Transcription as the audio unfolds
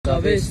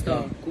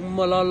vesta.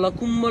 Kummalala,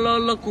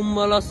 kummalala,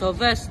 kummala sa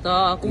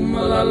vesta.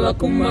 Kummalala,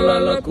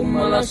 kummalala,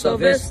 kummala sa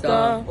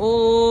vesta.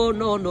 Oh,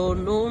 no, no,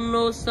 no,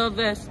 no sa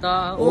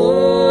vesta.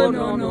 Oh,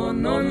 no, no,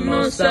 no,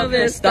 no sa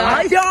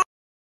vesta.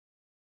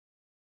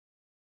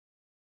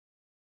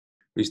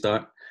 We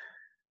start.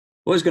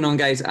 What's going on,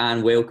 guys,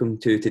 and welcome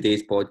to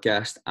today's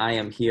podcast. I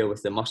am here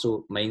with the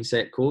muscle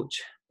mindset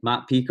coach,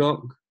 Matt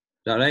Peacock.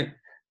 Is that right?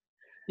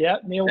 Yeah,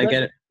 nailed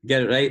it.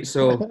 Get it right.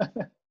 So,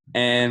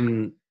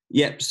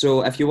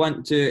 so if you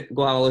want to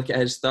go have a look at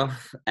his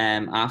stuff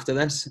after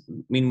this,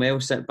 meanwhile,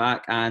 sit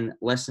back and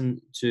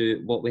listen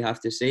to what we have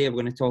to say.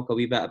 We're going to talk a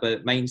wee bit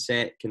about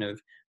mindset, kind of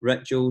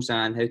rituals,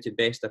 and how to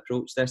best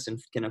approach this in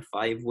kind of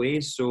 5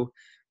 ways. So,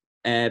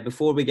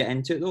 before we get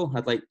into it, though,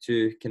 I'd like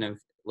to kind of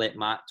let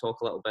Matt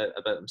talk a little bit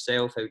about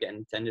himself, how he got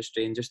into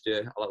industry, and just do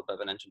a little bit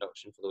of an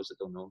introduction for those that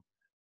don't know.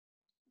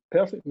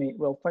 Perfect, mate.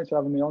 Well, thanks for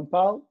having me on,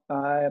 pal.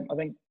 I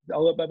think a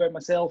little bit about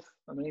myself.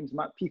 My name's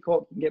Matt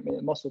Peacock. You can get me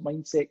the Muscle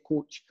Mindset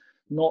Coach,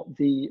 not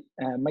the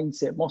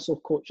Mindset Muscle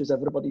Coach, as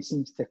everybody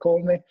seems to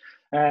call me.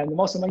 The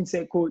Muscle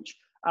Mindset Coach,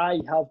 I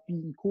have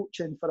been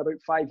coaching for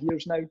about 5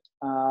 years now.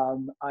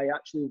 I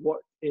actually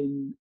worked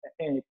in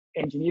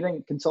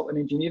engineering, consulting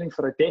engineering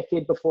for a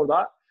decade before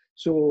that.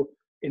 So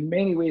in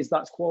many ways,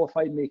 that's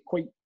qualified me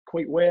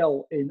quite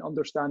well in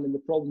understanding the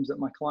problems that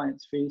my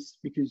clients face,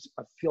 because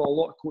I feel a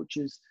lot of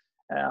coaches,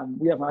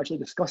 we haven't actually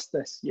discussed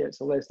this yet,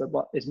 Sylvester,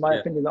 but it's my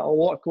opinion that a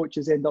lot of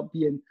coaches end up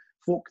being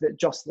folk that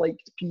just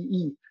liked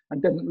PE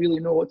and didn't really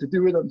know what to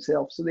do with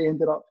themselves. So they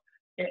ended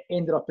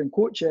up in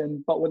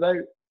coaching, but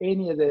without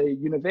any of the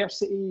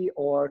university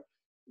or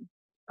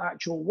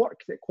actual work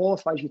that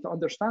qualifies you to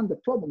understand the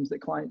problems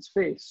that clients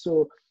face.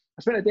 So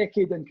I spent a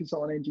decade in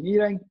consulting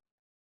engineering,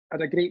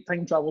 had a great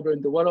time, traveled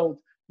around the world,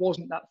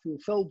 wasn't that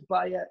fulfilled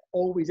by it,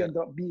 always ended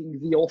up being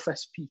the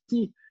office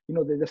PT,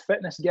 the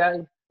fitness guy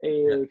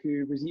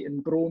who was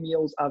eating bro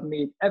meals. I've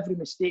made every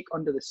mistake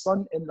under the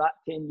sun in that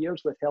 10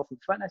 years with health and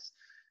fitness.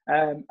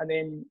 And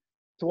then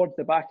towards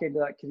the back end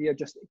of that career,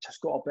 just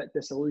got a bit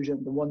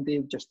disillusioned, and one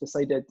day just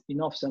decided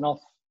enough's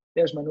enough.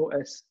 There's my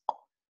notice.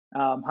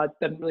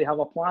 Didn't really have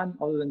a plan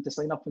other than to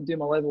sign up and do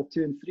my level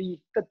 2 and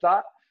 3. Did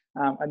that,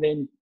 and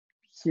then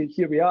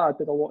here we are. I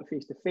did a lot of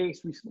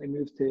face-to-face, recently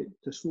moved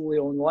to solely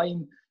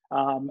online,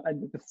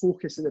 and the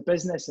focus of the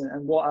business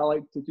and what I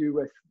like to do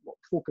with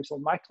focus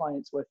on my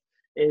clients with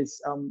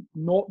is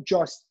not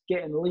just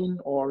getting lean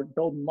or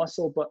building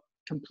muscle, but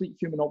complete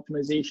human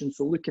optimization.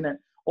 So looking at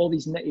all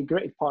these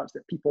nitty-gritty parts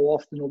that people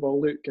often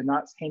overlook, and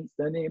that's hence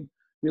the name.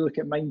 We look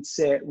at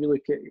mindset, we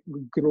look at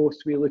growth,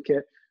 we look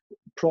at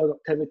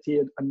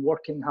productivity and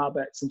working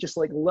habits, and just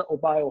like little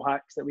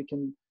biohacks that we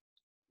can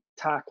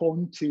tack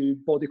on to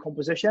body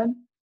composition,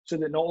 so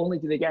that not only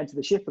do they get into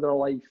the shape of their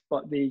life,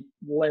 but they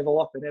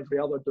level up in every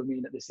other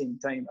domain at the same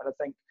time. And I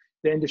think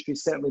the industry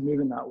is certainly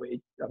moving that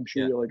way. I'm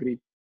sure you'll agree.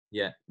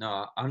 Yeah,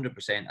 no,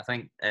 100%. I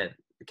think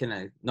kind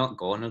of not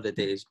gone are the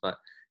days, but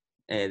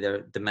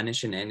they're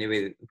diminishing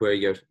anyway, where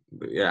you're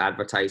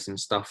advertising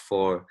stuff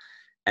for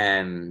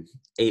 8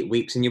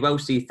 weeks, and you will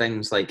see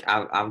things like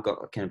I've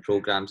got kind of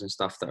programs and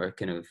stuff that are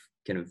kind of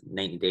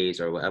 90 days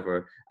or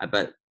whatever,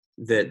 but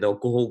the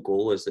whole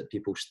goal is that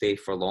people stay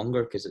for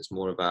longer, because it's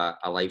more of a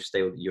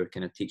lifestyle that you're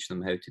kind of teaching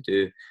them how to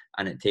do,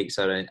 and it takes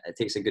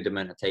a good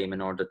amount of time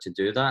in order to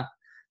do that.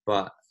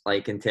 But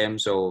like in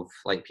terms of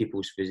like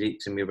people's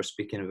physiques, and we were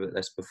speaking about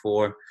this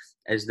before,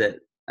 is that,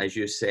 as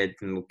you said,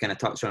 and we'll kind of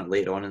touch on it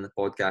later on in the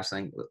podcast, I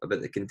think,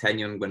 about the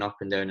continuum going up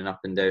and down and up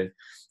and down,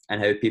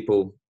 and how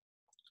people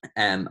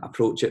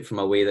approach it from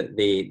a way that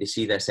they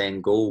see this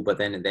end goal, but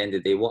then at the end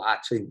of the day, what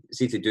actually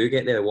to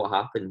get there, what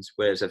happens?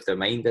 Whereas if their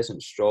mind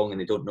isn't strong and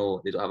they don't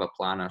have a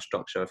plan or a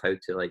structure of how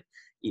to like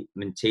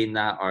maintain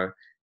that, or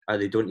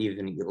they don't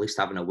even at least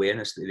have an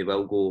awareness that they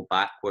will go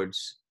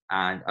backwards,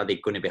 and are they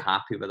going to be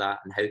happy with that,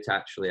 and how to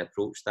actually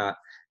approach that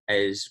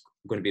is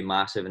going to be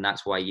massive. And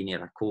that's why you need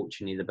a coach,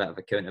 you need a bit of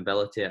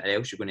accountability, or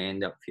else you're going to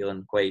end up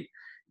feeling quite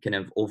kind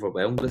of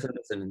overwhelmed with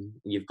everything, and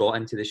you've got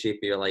into the shape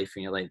of your life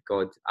and you're like,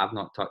 God, I've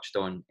not touched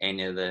on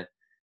any of the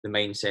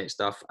mindset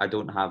stuff. I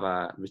don't have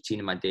a routine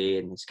in my day.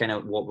 And it's kind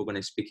of what we're going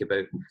to speak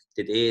about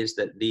today, is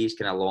that these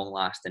kind of long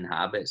lasting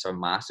habits are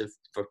massive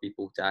for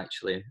people to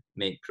actually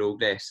make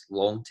progress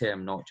long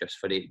term, not just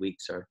for 8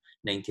 weeks or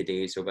 90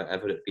 days or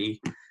whatever it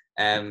be.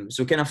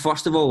 So kind of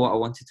first of all, what I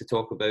wanted to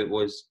talk about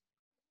was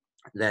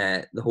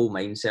the whole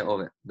mindset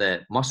of it, the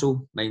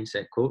muscle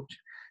mindset coach.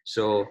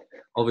 So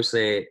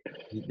obviously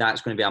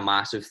that's going to be a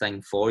massive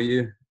thing for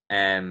you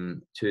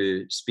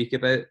to speak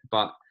about,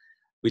 but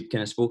we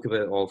kind of spoke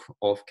about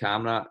off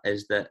camera,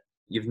 is that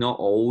you've not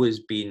always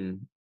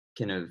been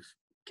kind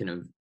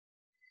of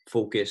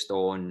focused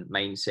on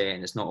mindset,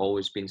 and it's not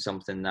always been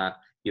something that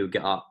you'll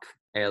get up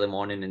early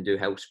morning and do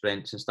hill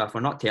sprints and stuff.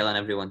 We're not telling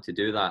everyone to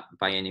do that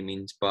by any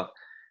means, but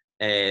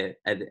at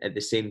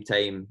the same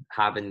time,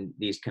 having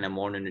these kind of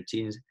morning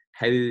routines,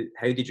 how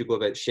did you go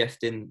about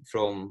shifting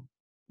from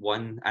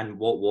one, and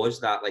what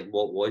was that like?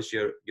 What was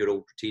your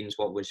old routines?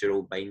 What was your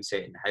old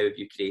mindset, and how have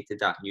you created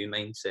that new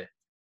mindset?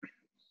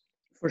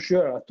 For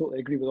sure, I totally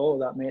agree with all of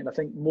that, mate. And I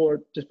think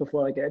more, just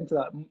before I get into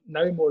that,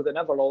 now more than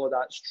ever, all of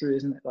that's true,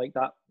 isn't it? Like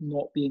that,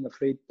 not being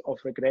afraid of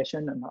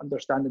regression and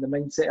understanding the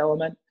mindset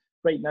element.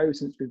 Right now,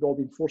 since we've all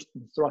been forced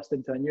and thrust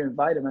into a new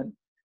environment,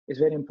 it's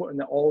very important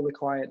that all the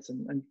clients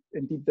and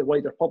indeed the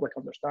wider public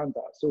understand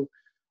that. So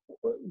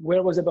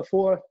where was it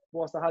before?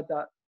 Whilst I had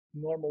that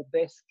normal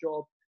desk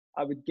job,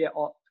 I would get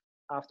up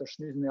after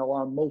snoozing the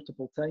alarm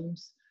multiple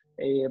times,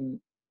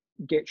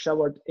 get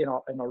showered in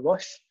a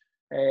rush,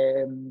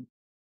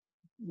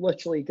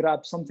 literally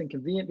grab something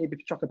convenient, maybe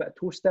chuck a bit of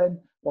toast in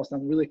whilst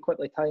I'm really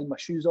quickly tying my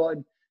shoes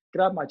on,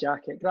 grab my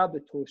jacket, grab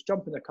the toast,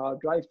 jump in the car,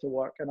 drive to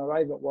work, and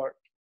arrive at work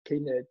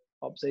kind of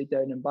upside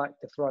down and back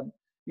to front, a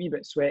wee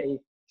bit sweaty,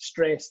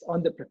 stressed,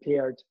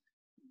 underprepared,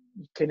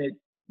 kind of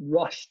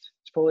rushed.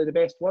 It's probably the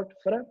best word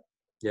for it.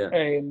 Yeah.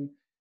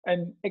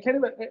 And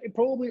it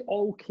probably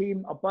all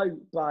came about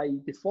by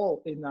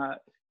default in that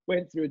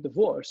went through a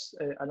divorce,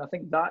 and I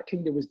think that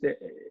kind of was the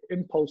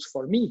impulse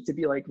for me to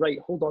be like, right,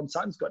 hold on,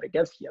 something's got to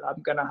give here.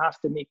 I'm gonna have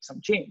to make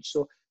some change.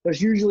 So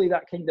there's usually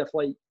that kind of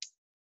like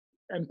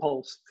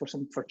impulse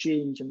for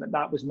change, and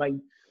that was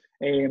mine.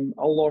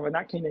 Along, and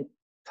that kind of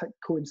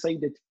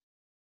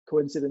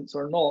coincidence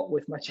or not,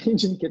 with my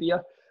change in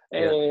career.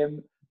 Yeah.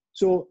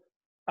 So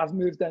I've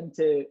moved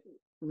into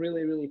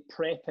really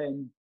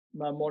prepping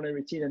my morning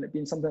routine, and it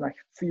being something I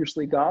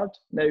fiercely guard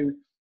now.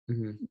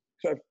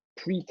 Sort of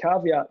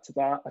pre-caveat to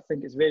that, I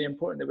think it's very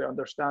important that we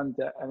understand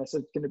that, and this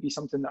is going to be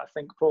something that I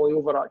think probably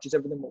overarches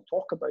everything we'll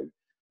talk about,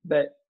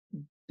 that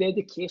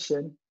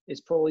dedication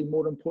is probably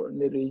more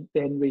important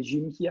than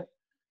regime here.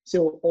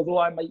 So although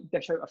I might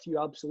dish out a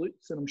few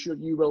absolutes, and I'm sure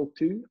you will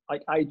too,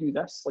 like I do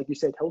this, like you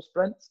said, hill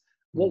sprints,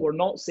 what we're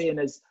not saying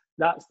is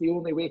that's the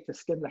only way to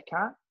skin the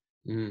cat.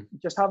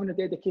 Just having a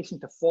dedication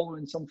to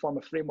following some form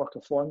of framework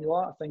or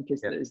formula, I think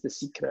is the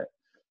secret.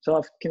 So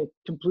I've kind of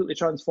completely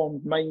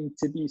transformed mine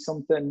to be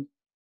something,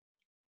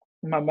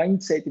 my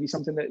mindset to be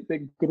something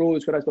that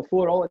grows. Whereas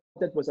before, all I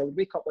did was I would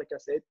wake up, like I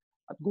said,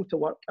 I'd go to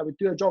work, I would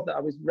do a job that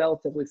I was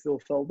relatively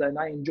fulfilled in,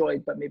 I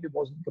enjoyed, but maybe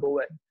wasn't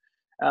growing.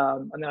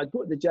 And then I'd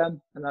go to the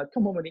gym, and I'd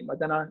come home and eat my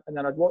dinner, and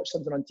then I'd watch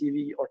something on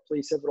TV or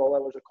play several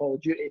hours of Call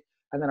of Duty,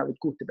 and then I would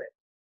go to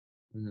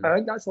bed. I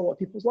think that's a lot of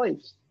people's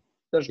lives.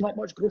 There's not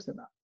much growth in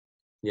that.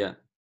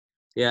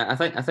 Yeah. I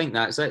think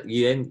that's it.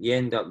 You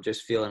end up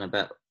just feeling a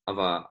bit of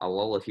a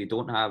lull if you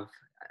don't have.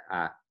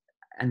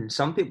 And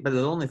some people, but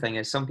the only thing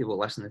is, some people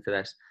listening to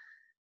this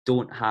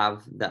don't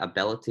have the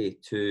ability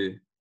to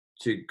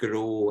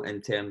grow in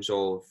terms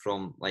of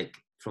from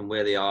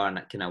where they are and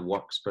that kind of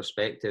works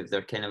perspective.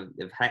 They're kind of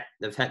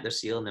they've hit their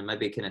ceiling and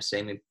maybe kind of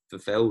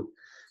semi-fulfilled.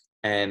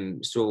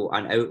 So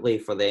an outlay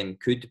for them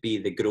could be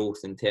the growth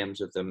in terms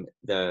of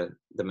the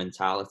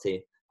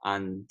mentality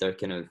and their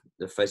kind of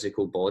the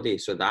physical body.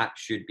 So that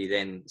should be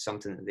then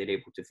something that they're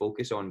able to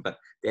focus on. But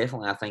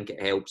definitely, I think it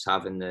helps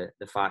having the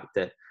fact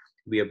that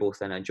we are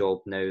both in a job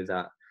now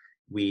that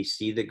we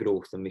see the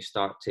growth, and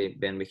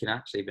we can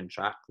actually even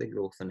track the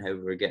growth and how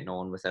we're getting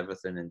on with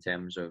everything in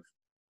terms of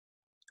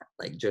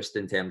just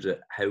in terms of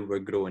how we're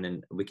growing,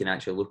 and we can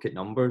actually look at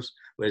numbers,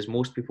 whereas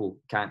most people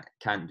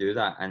can't do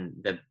that. And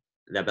the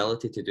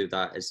ability to do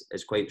that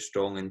is quite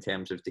strong in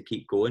terms of to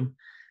keep going,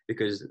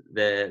 because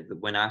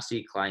when I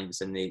see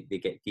clients and they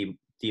get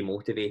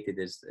demotivated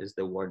is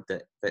the word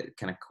that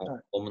kind of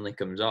commonly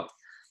comes up,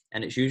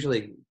 and it's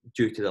usually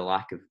due to the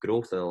lack of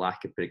growth or the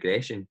lack of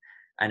progression.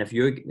 And if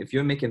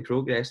you're making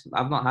progress,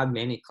 I've not had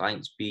many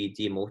clients be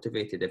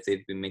demotivated if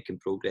they've been making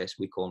progress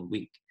week on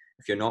week.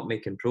 If you're not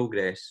making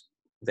progress,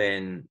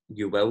 then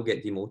you will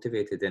get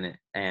demotivated in it.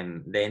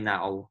 Then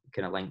that all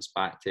kind of links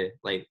back to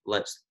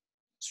let's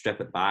strip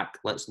it back.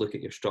 Let's look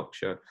at your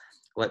structure.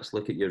 Let's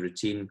look at your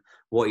routine.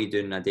 What are you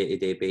doing on a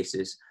day-to-day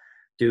basis?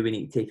 Do we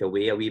need to take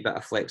away a wee bit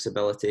of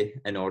flexibility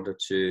in order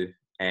to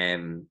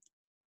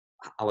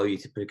allow you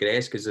to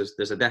progress? Because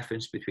there's a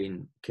difference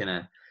between kind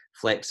of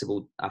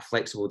a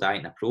flexible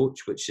diet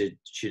approach, which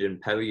should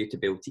empower you to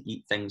be able to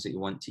eat things that you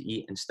want to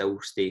eat and still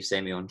stay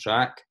semi on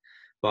track.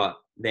 But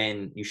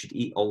then you should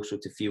eat also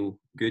to feel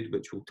good,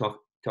 which we'll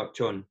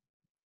touch on.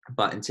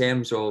 But in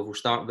terms of, we'll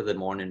start with the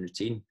morning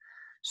routine.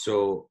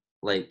 So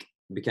I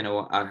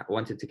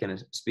wanted to kind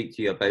of speak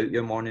to you about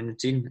your morning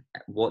routine.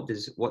 What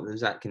does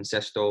that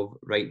consist of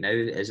right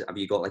now? Have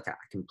you got a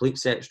complete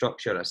set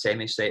structure, a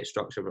semi-set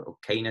structure, but it'll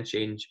kind of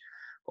change,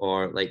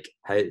 or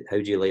how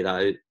do you lay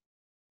that out?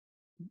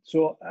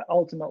 So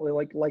ultimately,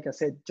 like I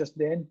said just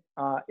then,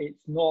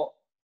 it's not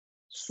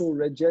so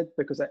rigid,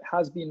 because it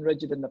has been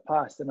rigid in the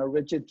past, and a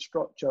rigid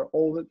structure,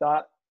 all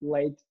that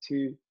led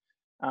to,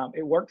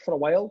 it worked for a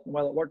while, and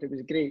while it worked, it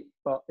was great,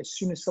 but as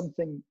soon as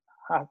something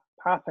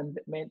happened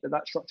that meant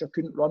that structure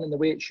couldn't run in the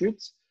way it should,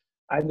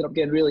 I ended up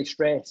getting really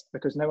stressed,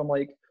 because now I'm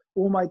like,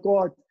 oh my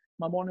God,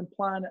 my morning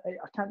plan,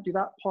 I can't do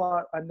that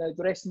part, and the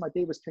rest of my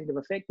day was kind of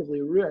effectively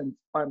ruined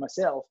by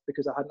myself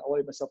because I hadn't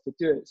allowed myself to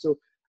do it. So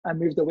I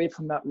moved away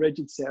from that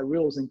rigid set of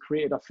rules and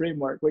created a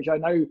framework, which I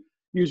now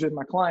use with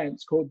my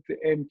clients, called the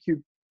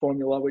M-Cube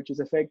formula, which is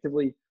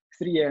effectively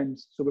 3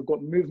 M's. So we've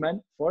got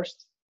movement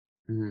first,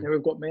 then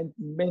we've got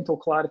mental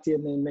clarity,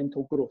 and then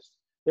mental growth.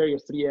 They're your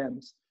 3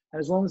 M's. And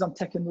as long as I'm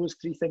ticking those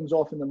 3 things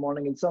off in the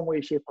morning in some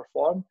way, shape or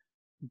form,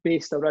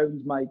 based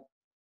around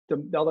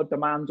the other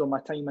demands on my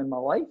time in my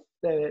life,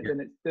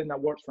 then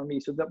that works for me.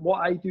 So that what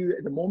I do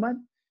at the moment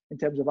in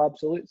terms of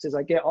absolutes is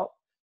I get up,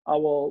 I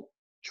will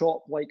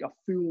chop like a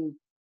full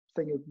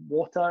thing of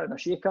water in a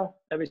shaker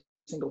every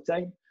single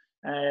time,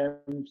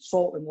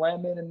 salt and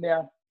lemon in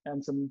there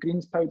and some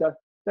greens powder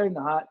down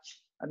the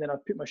hatch, and then I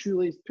put my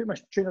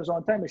trainers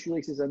on, tie my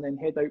shoelaces, and then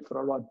head out for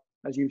a run.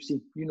 As you've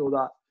seen, you know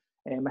that.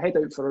 I head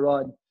out for a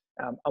run.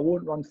 I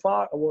won't run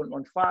far, I won't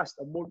run fast,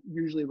 I won't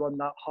usually run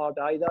that hard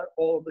either.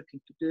 All I'm looking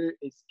to do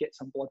is get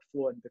some blood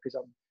flowing because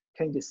I'm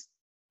kind of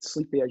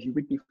sleepy, as you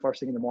would be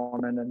first thing in the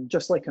morning. And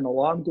just like an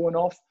alarm going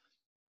off,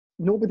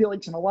 nobody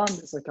likes an alarm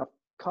that's like a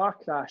car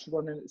crash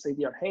running at the side of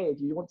your head.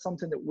 You want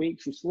something that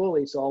wakes you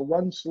slowly. So I'll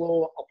run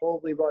slow,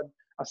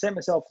 I'll set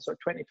myself a sort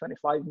of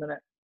 20-25 minute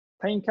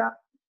time cap,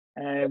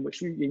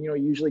 which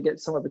usually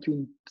gets somewhere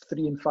between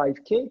 3 and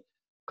 5K.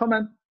 Come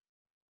in,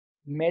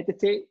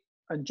 meditate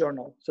and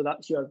journal. So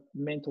that's your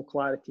mental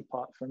clarity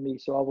part for me.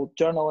 So I will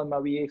journal in my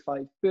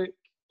A5 book,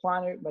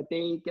 plan out my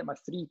day, get my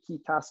 3 key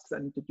tasks that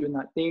I need to do in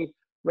that day,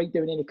 write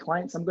down any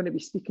clients I'm going to be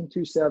speaking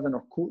to, serving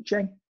or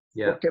coaching,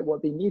 work out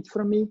what they need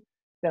from me.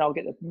 Then I'll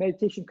get the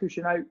meditation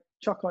cushion out,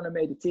 chuck on a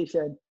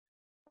meditation,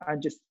 and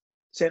just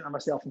center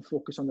myself and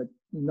focus on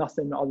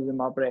nothing other than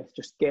my breath,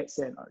 just get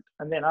centered.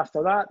 And then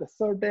after that, the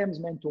third M is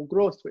mental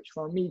growth, which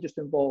for me just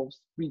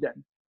involves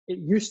reading. It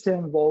used to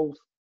involve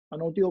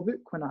an audio book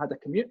when I had a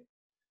commute.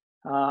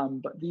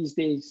 But these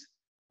days,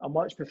 I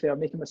much prefer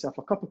making myself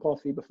a cup of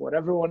coffee before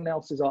everyone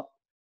else is up,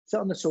 sit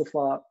on the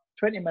sofa,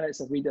 20 minutes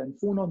of reading,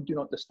 phone on do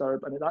not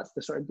disturb. And that's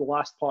the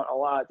last part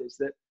I'll add, is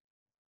that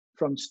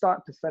from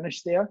start to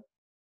finish there,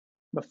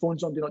 my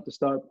phone's on do not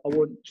disturb. I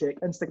won't check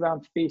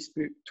Instagram,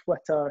 Facebook,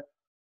 Twitter,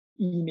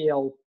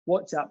 email,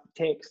 WhatsApp,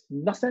 text,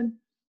 nothing.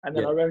 And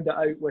then I round it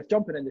out with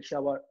jumping in the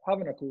shower,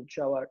 having a cold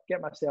shower,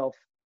 get myself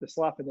the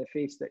slap in the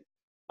face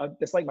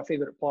that's like my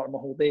favourite part of my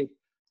whole day.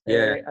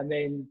 And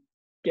then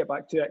get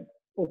back to it,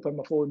 open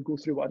my phone, go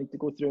through what I need to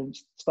go through and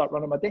start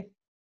running my day.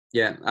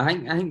 Yeah, I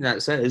think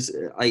that's it. Is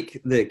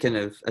like the kind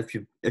of,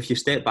 if you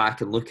step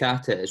back and look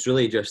at it, it's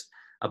really just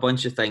a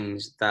bunch of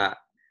things that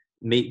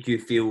make you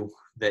feel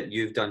that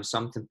you've done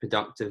something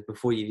productive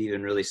before you've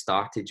even really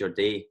started your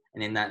day,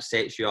 and then that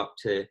sets you up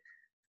to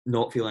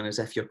not feeling as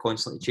if you're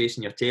constantly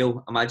chasing your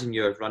tail. Imagine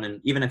you're running,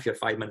 even if you're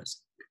 5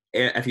 minutes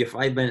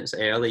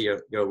early,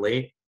 you're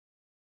late.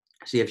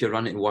 See, if you're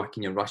running to work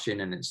and you're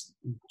rushing and it's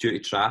due to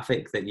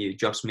traffic that you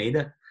just made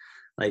it,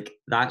 like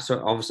that's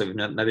obviously we've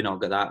maybe not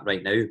got that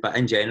right now, but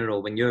in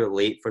general, when you're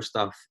late for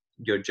stuff,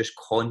 you're just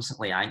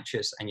constantly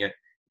anxious, and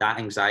that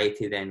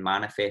anxiety then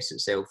manifests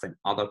itself in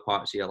other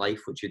parts of your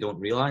life which you don't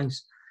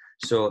realize.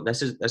 So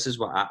this is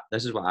what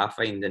I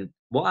find, and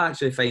what I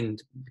actually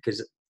find,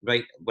 because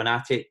when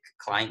I take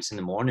clients in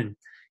the morning,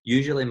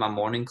 usually my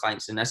morning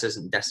clients, and this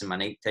isn't dissing my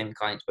nighttime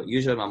clients, but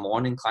usually my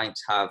morning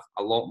clients have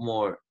a lot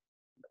more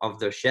of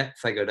their shit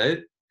figured out,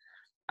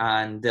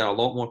 and they're a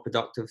lot more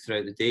productive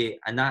throughout the day.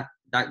 And that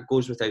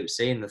goes without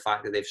saying, the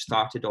fact that they've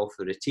started off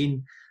the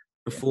routine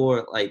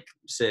before, like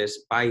says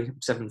by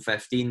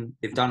 7:15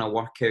 they've done a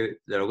workout,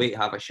 they're awake,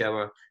 have a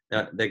shower,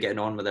 they're getting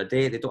on with their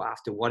day. They don't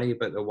have to worry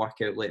about their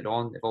workout later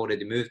on. They've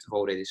already moved, they've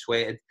already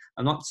sweated.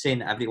 I'm not saying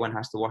that everyone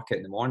has to work out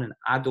in the morning.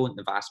 I don't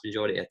the vast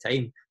majority of the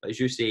time, but as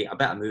you say, a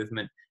bit of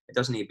movement, it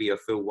doesn't need to be a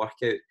full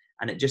workout.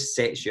 And it just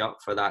sets you up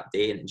for that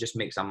day, and it just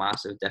makes a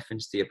massive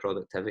difference to your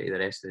productivity the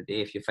rest of the day.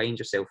 If you find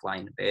yourself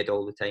lying in bed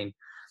all the time,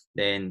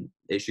 then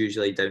it's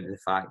usually down to the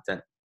fact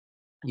that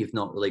you've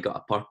not really got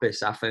a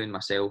purpose. I found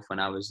myself when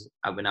I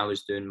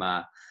was doing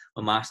my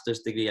master's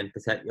degree in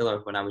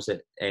particular, when I was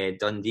at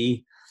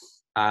Dundee,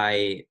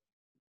 I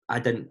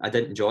didn't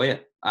enjoy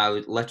it. I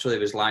literally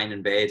was lying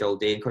in bed all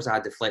day, because I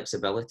had the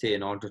flexibility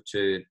in order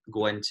to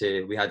go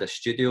into, we had a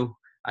studio,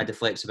 I had the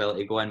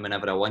flexibility to go in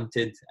whenever I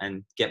wanted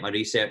and get my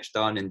research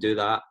done and do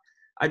that.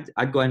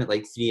 I'd go in at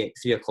like 3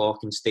 o'clock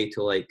and stay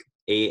till like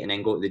 8 and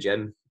then go to the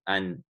gym.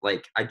 And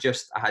like, I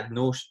had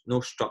no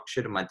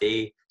structure in my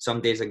day.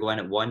 Some days I go in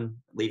at 1,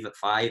 leave at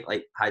 5.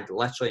 Like, I had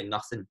literally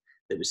nothing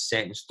that was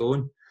set in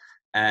stone.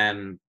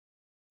 And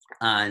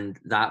I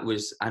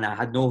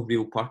had no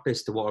real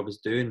purpose to what I was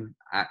doing.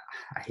 I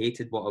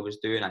hated what I was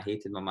doing. I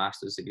hated my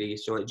master's degree.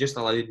 So it just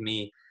allowed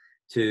me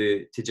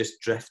to just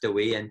drift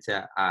away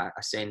into a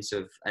sense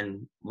of,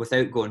 and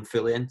without going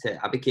fully into it,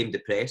 I became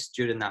depressed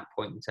during that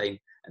point in time.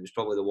 It was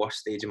probably the worst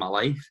stage of my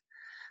life.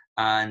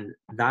 And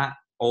that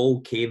all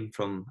came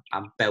from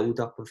a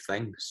build-up of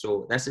things.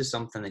 So this is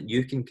something that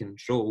you can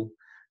control,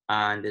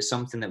 and it's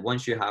something that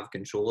once you have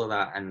control of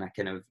that on a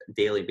kind of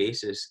daily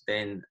basis,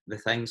 then the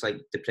things like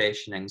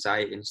depression,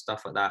 anxiety and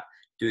stuff like that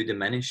do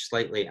diminish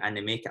slightly, and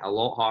they make it a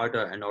lot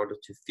harder in order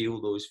to feel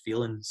those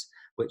feelings,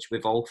 which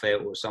we've all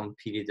felt at some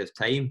period of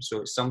time. So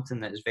it's something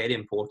that is very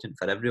important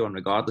for everyone,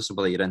 regardless of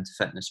whether you're into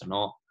fitness or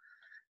not.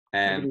 I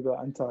agree with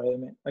that entirely,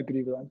 mate. I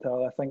agree with that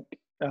entirely. I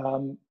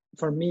think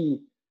for me,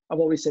 I've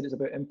always said it's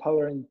about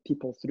empowering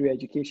people through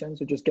education.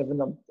 So just giving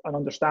them an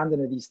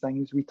understanding of these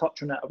things. We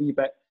touch on it a wee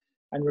bit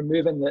and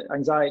removing the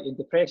anxiety and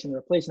depression,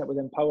 replacing it with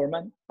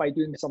empowerment by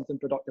doing something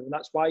productive. And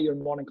that's why your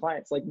morning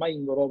clients like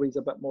mine were always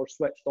a bit more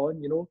switched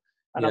on, you know.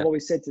 And I've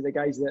always said to the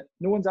guys that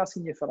no one's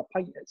asking you for a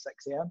pint at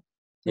 6 a.m.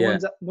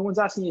 No one's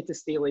asking you to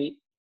stay late.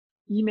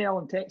 Email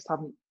and text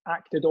haven't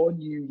acted on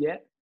you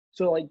yet.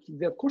 So like,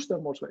 of course they're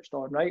more switched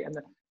on, right? And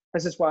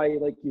this is why,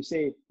 like you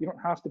say, you don't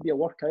have to be a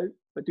workout,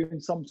 but doing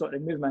some sort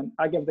of movement.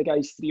 I give the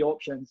guys 3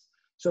 options.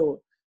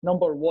 So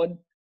number 1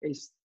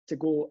 is to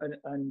go and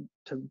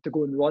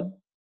go and run.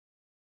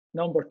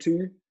 Number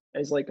 2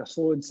 is like a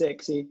slow and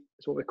sexy,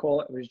 is what we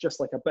call it. It was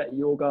just like a bit of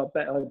yoga, a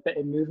bit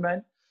of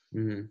movement.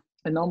 Mm-hmm.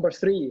 And number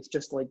 3 is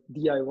just like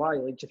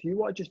DIY. Like if you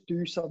want to just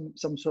do some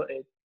sort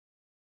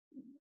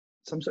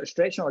of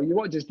stretching, or you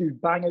want to just do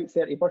bang out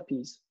 30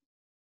 burpees,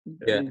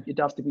 you'd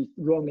have to be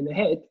wrong in the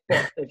head.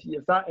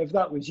 But if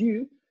that was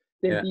you,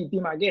 then be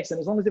my guest. And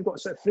as long as they've got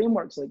sort of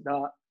frameworks like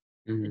that,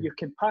 you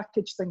can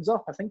package things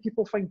up. I think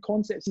people find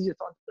concepts easier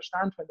to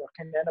understand when they're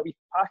kind of in a wee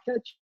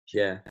package.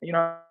 Yeah. You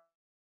know,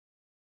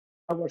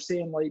 I was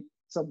saying like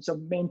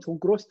some mental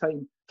growth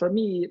time. For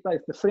me,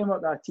 like the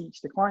framework that I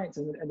teach the clients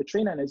in the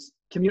training is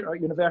commute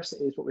at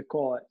university is what we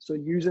call it. So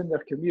using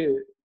their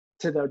commute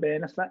to their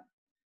benefit,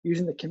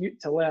 using the commute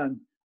to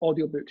learn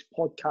audiobooks,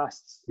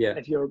 podcasts. Yeah.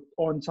 If you're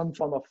on some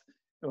form of,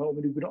 well,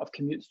 we don't have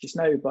commutes just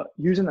now, but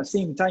using the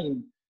same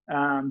time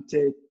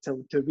to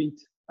read.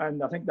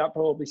 And I think that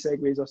probably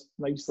segues us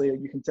nicely.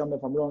 You can tell me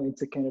if I'm wrong,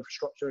 into kind of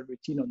structure and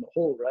routine on the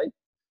whole, right?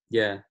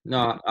 Yeah,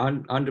 no,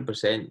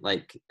 100%.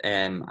 Like,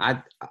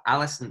 I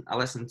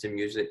listen to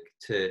music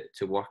to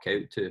work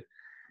out to,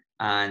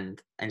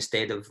 and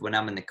instead of when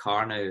I'm in the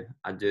car now,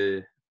 I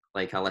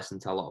listen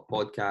to a lot of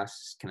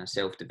podcasts, kind of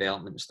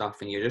self-development stuff,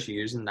 and you're just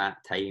using that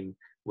time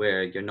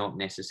where you're not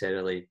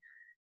necessarily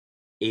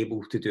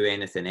able to do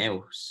anything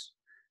else,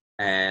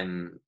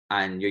 and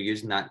you're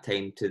using that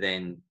time to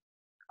then.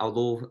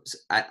 Although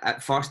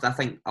at first I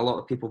think a lot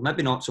of people,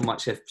 maybe not so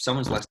much, if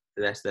someone's listening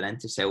to this, they're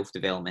into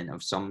self-development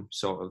of some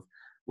sort of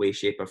way,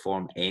 shape or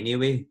form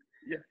anyway.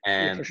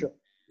 Yeah, for sure.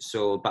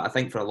 So, but I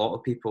think for a lot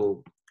of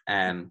people,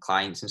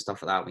 clients and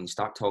stuff like that, when you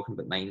start talking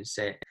about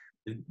mindset,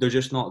 they're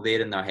just not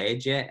there in their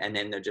head yet. And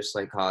then they're just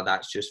like, oh,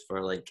 that's just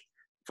for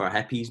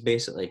hippies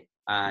basically.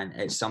 And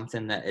it's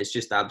something that is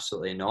just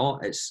absolutely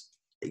not. It's,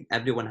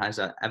 everyone has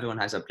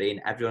a brain.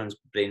 Everyone's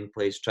brain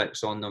plays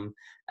tricks on them.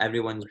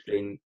 Everyone's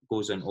brain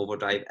goes on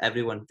overdrive.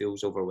 Everyone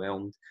feels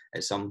overwhelmed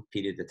at some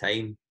period of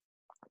time,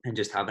 and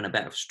just having a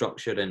bit of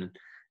structure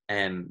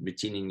and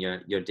routine in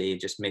your day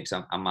just makes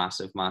a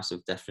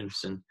massive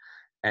difference.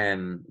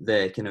 And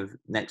the kind of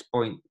next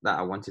point that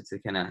I wanted to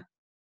kind of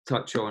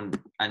touch on,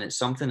 and it's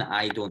something that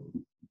I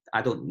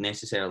don't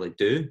necessarily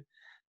do,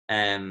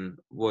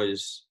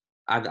 was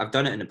I've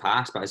done it in the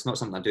past, but it's not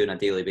something I do on a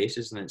daily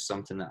basis, and it's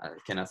something that I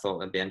kind of thought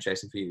would be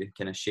interesting for you to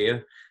kind of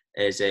share,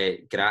 is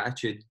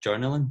gratitude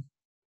journaling,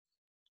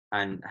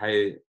 and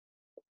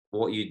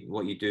what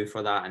you do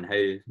for that, and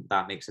how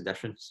that makes a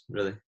difference,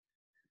 really.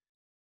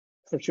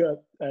 For sure.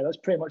 That's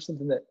pretty much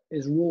something that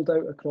is rolled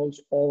out across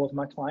all of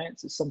my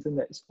clients. It's something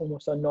that is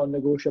almost a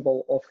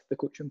non-negotiable of the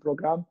coaching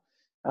program.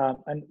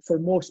 And for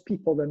most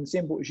people, they're in the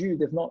same boat as you.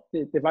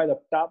 They've either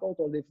dabbled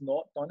or they've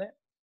not done it.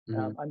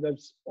 And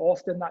there's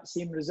often that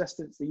same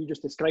resistance that you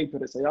just described,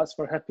 where it's like, that's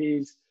for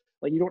hippies.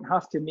 Like, you don't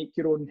have to make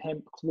your own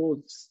hemp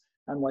clothes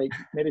and like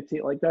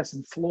meditate like this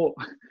and float.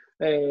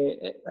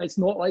 It's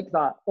not like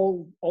that.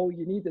 All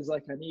you need is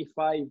like an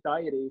A5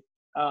 diary,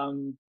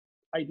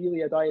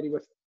 ideally a diary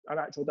with an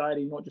actual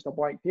diary, not just a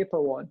blank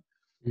paper one.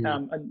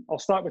 And I'll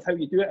start with how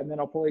you do it, and then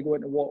I'll probably go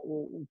into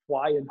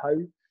why and how.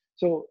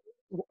 So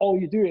all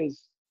you do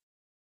is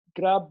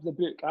grab the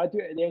book. I do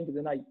it at the end of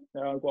the night.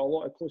 I've got a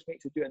lot of close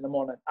mates who do it in the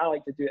morning. I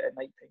like to do it at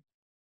night time.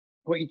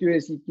 What you do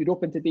is you'd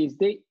open today's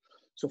date,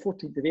 so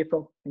 14th of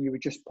April, and you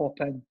would just pop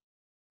in,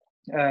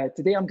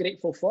 today I'm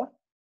grateful for,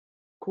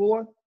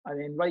 colon, and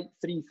then write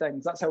 3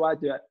 things. That's how I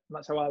do it. And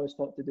that's how I was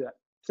taught to do it.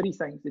 3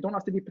 things. They don't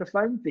have to be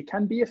profound. They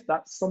can be if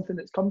that's something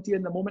that's come to you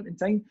in the moment in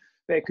time,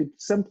 but it could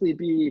simply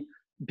be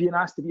being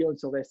asked to be on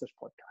Sylvester's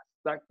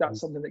podcast.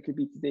 That's something that could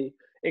be today.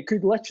 It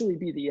could literally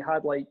be that you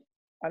had like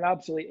an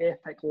absolutely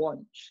epic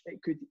lunch.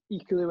 It could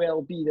equally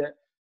well be that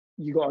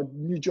you got a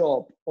new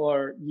job,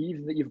 or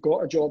even that you've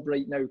got a job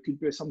right now. Could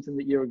be something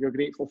that you're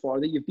grateful for,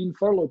 that you've been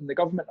furloughed and the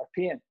government are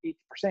paying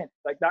 80%.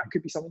 Like, that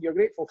could be something you're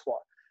grateful for.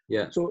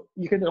 Yeah. So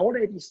you can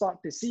already start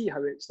to see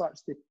how it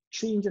starts to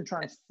change and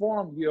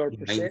transform your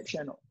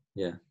perception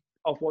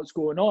of what's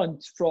going on,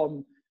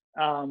 from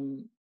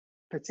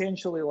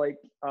potentially like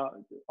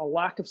a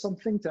lack of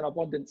something to an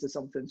abundance of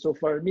something. So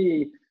for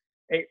me,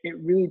 it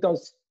really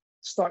does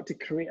start to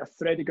create a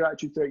thread of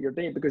gratitude throughout your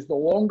day, because the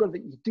longer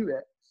that you do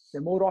it,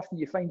 the more often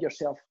you find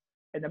yourself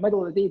in the middle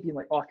of the day being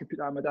like, oh, I could put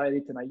that in my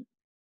diary tonight.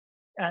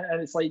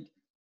 And it's like,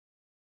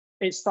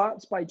 it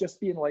starts by just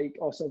being like,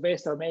 oh,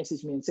 Sylvester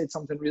messaged me and said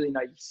something really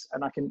nice,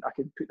 and I can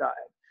put that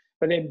in.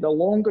 But then the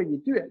longer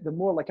you do it, the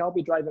more, like, I'll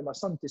be driving my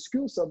son to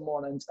school some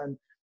mornings, and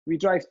we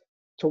drive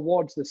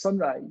towards the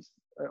sunrise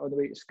on the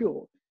way to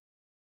school.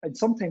 and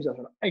sometimes there's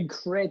an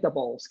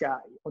incredible sky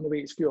on the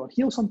way to school, and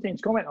he'll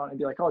sometimes comment on it and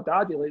be like, "Oh,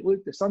 Daddy, like,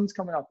 look, the sun's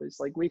coming up, it's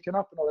like waking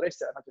up," and all the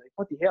rest of it. And I'd be like,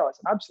 "What the hell? It's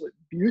an absolute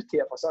beauty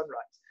of a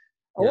sunrise."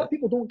 A lot of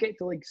people don't get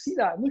to like see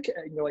that and look at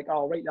it and you're like, "Oh,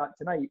 I'll write that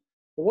tonight."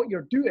 But what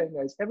you're doing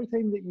is every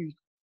time that you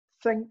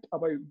think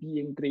about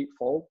being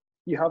grateful,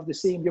 you have the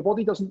same, your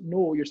body doesn't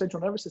know, your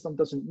central nervous system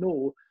doesn't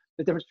know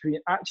the difference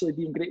between actually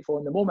being grateful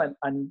in the moment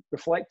and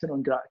reflecting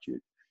on gratitude.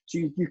 So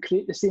you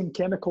create the same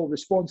chemical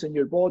response in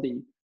your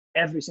body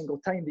every single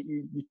time that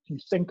you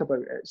think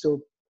about it.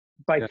 So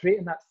by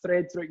creating that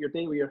thread throughout your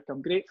day where you're,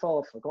 I'm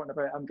grateful, I've forgotten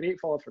about it, I'm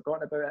grateful, I've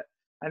forgotten about it.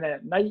 And then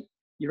at night,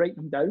 you write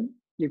them down,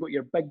 you've got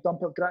your big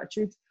dump of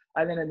gratitude.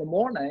 And then in the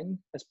morning,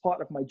 as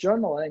part of my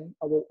journaling,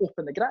 I will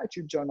open the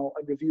gratitude journal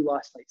and review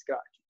last night's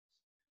gratitude.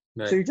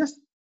 Right. So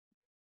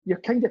you're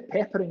kind of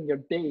peppering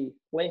your day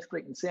left,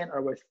 right, and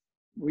center with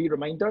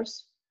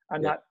reminders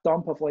and that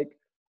dump of like,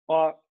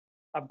 oh,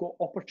 I've got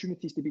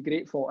opportunities to be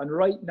grateful. And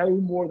right now,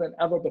 more than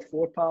ever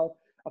before, pal,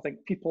 I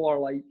think people are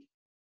like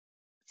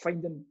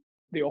finding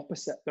the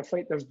opposite.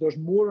 There's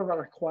more of a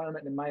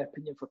requirement, in my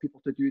opinion, for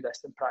people to do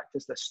this and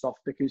practice this stuff,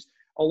 because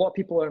a lot of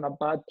people are in a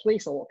bad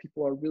place. A lot of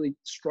people are really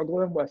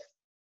struggling with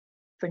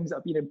things that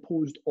have been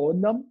imposed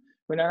on them.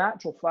 When in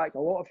actual fact, a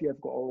lot of you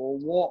have got a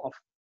lot of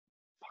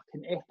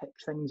fucking epic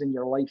things in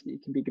your life that you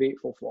can be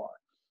grateful for.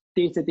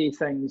 Day-to-day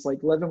things like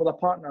living with a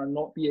partner and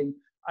not being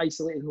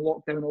isolated and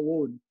locked down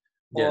alone,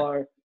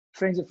 or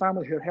friends and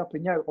family who are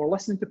helping you out, or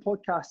listening to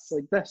podcasts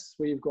like this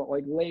where you've got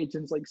like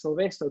legends like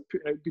Sylvester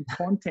putting out good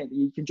content that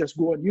you can just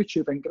go on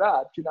YouTube and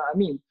grab. Do you know what I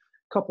mean?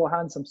 A couple of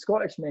handsome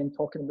Scottish men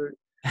talking about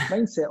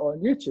mindset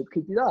on YouTube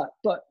could do that.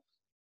 But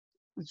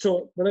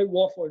so without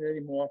waffling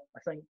anymore, I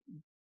think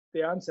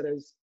the answer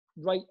is,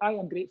 write I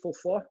am grateful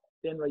for,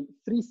 then write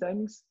 3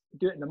 things,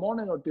 do it in the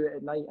morning or do it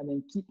at night, and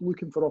then keep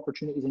looking for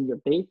opportunities in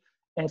your day.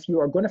 And if you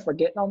are going to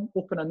forget them,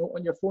 open a note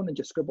on your phone and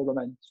just scribble them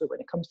in. So when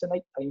it comes to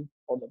night time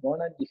or the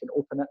morning, you can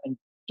open it and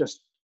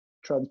just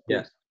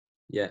transpose.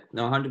 Yeah,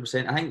 no,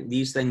 100%. I think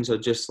these things are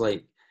just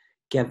like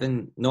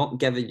not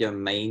giving your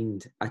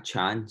mind a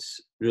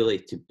chance really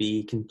to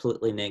be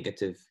completely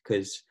negative,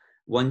 because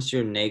once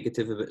you're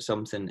negative about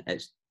something,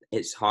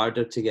 it's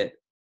harder to get,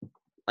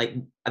 like,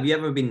 have you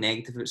ever been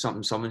negative about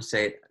something someone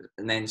said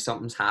and then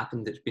something's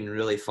happened that's been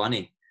really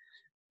funny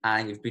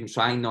and you've been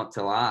trying not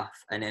to laugh,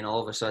 and then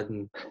all of a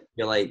sudden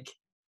you're like,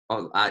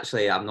 oh,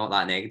 actually I'm not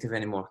that negative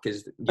anymore,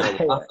 because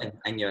you're laughing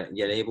and you're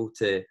able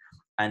to,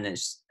 and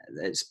it's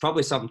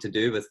probably something to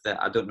do with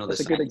the, I don't know, that's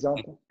a good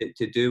example,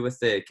 to do with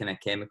the kind of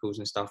chemicals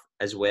and stuff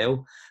as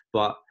well.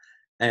 But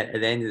at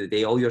the end of the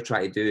day, all you're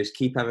trying to do is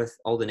keep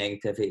all the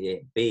negativity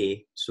at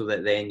bay, so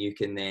that then you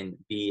can then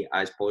be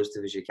as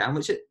positive as you can,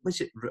 which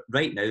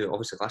right now,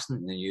 obviously listening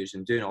to the news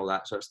and doing all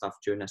that sort of stuff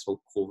during this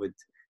whole COVID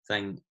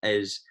thing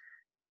is,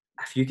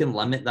 if you can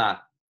limit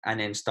that and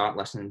then start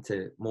listening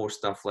to more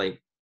stuff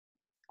like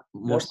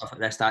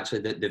this to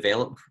actually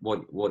develop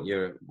what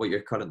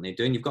you're currently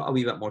doing, you've got a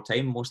wee bit more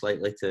time most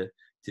likely to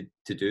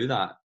do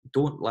that.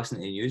 Don't listen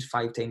to the news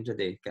 5 times a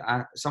day.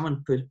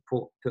 Someone put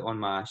on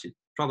my, she should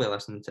probably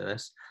listen to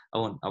this. I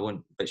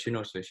won't, but she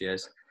knows who she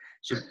is.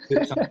 She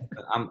put something,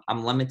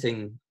 I'm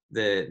limiting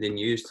the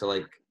news to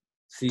like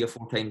 3 or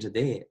 4 times a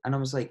day, and I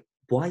was like,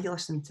 why are you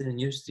listening to the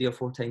news 3 or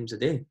 4 times a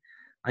day?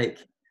 Like,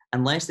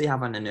 unless they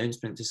have an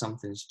announcement to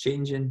something's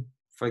changing,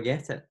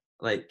 forget it.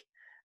 Like,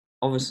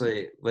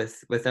 obviously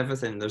with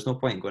everything, there's no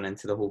point in going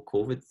into the whole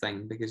COVID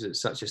thing because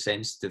it's such a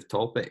sensitive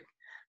topic,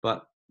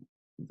 but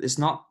it's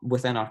not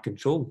within our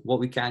control.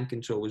 What we can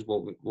control is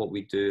what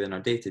we do in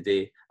our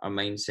day-to-day, our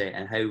mindset,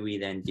 and how we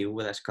then deal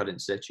with this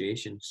current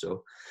situation.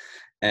 So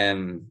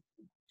that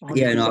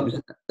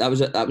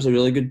was a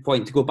really good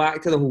point. To go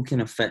back to the whole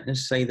kind of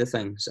fitness side of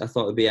things, I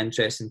thought it'd be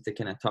interesting to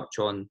kind of touch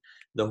on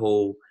the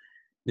whole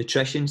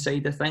nutrition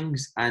side of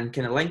things and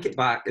kind of link it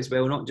back as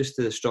well, not just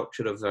to the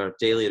structure of our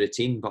daily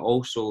routine, but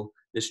also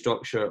the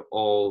structure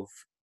of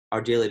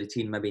our daily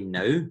routine maybe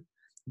now,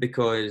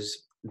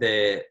 because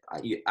I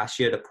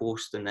shared a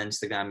post on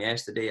Instagram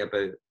yesterday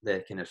about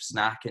the kind of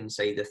snacking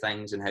side of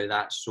things and how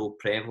that's so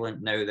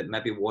prevalent now that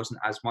maybe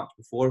wasn't as much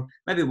before.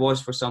 Maybe it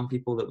was for some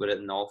people that were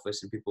in the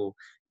office and people,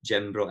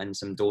 Jim brought in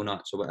some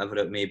donuts or whatever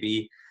it may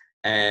be,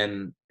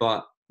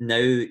 but now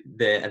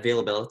the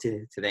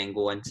availability to then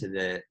go into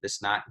the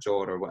snack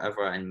drawer or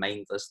whatever and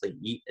mindlessly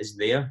eat is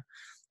there.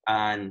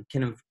 And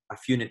kind of a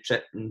few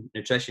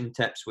nutrition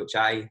tips which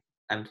I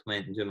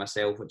implement and do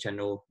myself, which I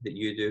know that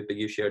you do, but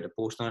you shared a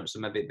post on it, so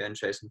maybe it'd be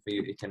interesting for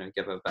you to kind of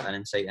give a bit of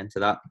insight into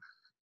that.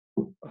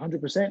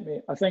 100%,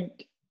 mate. I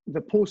think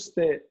the post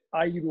that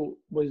I wrote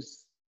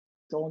was,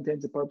 to all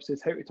intents and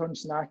purposes, how to turn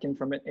snacking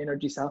from an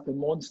energy sapping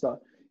monster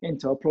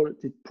into a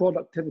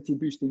productivity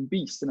boosting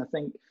beast. And I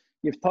think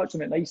you've touched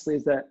on it nicely,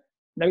 is that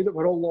now that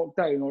we're all locked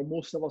down, or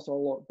most of us are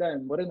locked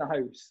down, we're in the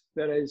house,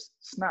 there is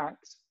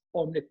snacks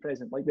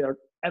omnipresent, like they're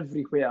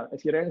everywhere.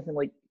 If you're anything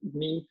like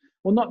me,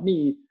 well, not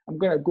me, I'm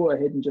going to go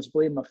ahead and just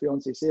blame my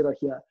fiancée Sarah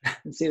here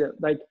and say that,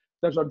 like,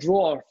 there's a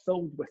drawer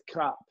filled with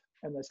crap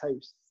in this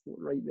house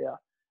right there.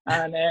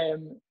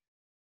 And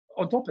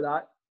on top of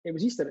that, it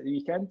was Easter at the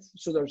weekend,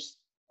 so there's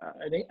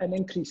an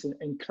increase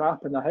in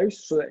crap in the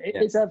house. So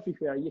it's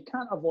everywhere. You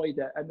can't avoid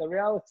it. And the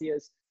reality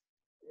is,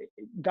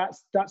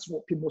 that's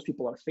what most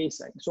people are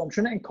facing. So I'm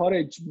trying to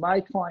encourage my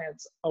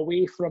clients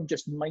away from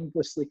just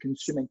mindlessly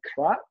consuming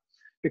crap,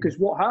 because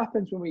what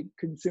happens when we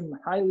consume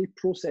highly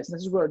processed, and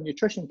this is where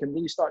nutrition can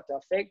really start to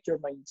affect your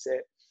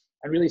mindset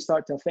and really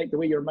start to affect the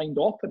way your mind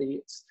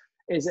operates,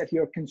 is if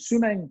you're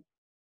consuming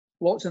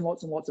lots and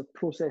lots and lots of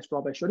processed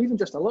rubbish, or even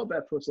just a little bit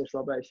of processed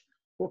rubbish,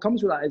 what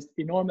comes with that is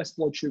enormous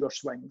blood sugar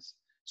swings.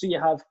 So you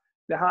have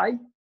the high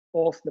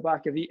off the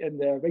back of eating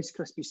the Rice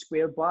Krispie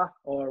square bar,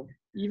 or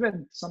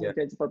even some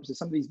intents and purposes,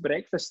 some of these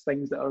breakfast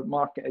things that are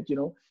marketed,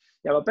 you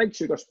have a big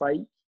sugar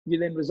spike. You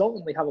then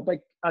resultantly have a big,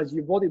 as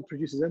your body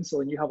produces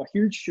insulin, you have a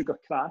huge sugar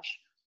crash.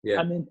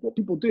 And then what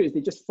people do is they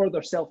just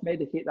further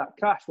self-medicate that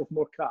crash with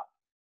more crap.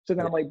 So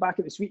then I'm like, back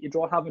at the sweet you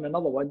draw, having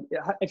another one.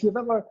 If you've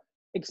ever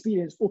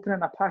experienced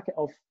opening a packet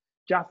of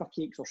Jaffa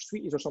cakes or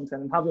sweeties or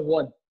something and having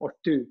one or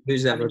two,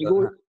 who's ever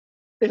done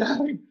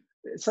that?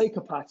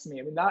 Psychopaths, me.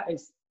 I mean, that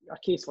is a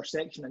case for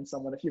sectioning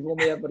someone if you've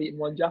only ever eaten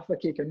one Jaffa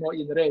cake and not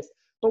eaten the rest.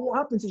 But what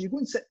happens is you go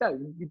and sit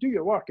down, you do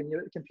your work, and you're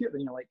at the computer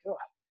and you're like, oh,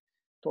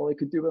 all I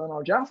could do with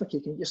another Jaffa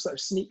cake, and you just sort of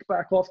sneak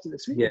back off to the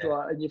sweet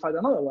drawer and you've had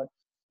another one.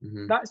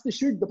 That's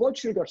the blood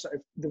sugar sort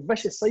of the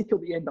vicious cycle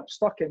that you end up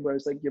stuck in,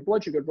 whereas like your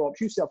blood sugar drops,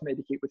 you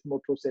self-medicate with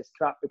more processed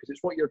crap because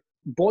it's what your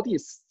body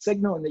is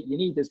signaling that you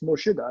need is more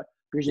sugar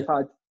because you've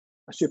had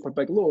a super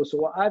big low. So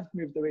what I've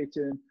moved away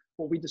to, and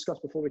what we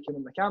discussed before we came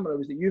on the camera,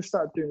 was that you've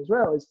started doing as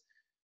well, is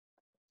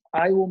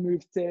I will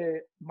move to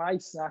my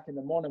snack in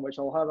the morning, which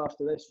I'll have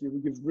after this.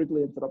 You've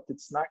rudely interrupted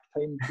snack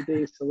time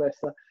today,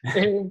 Sylvester.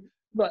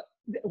 But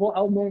what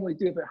I'll normally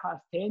do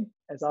about 10:30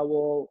 is I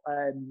will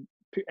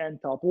put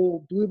into a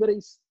bowl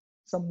blueberries,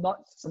 some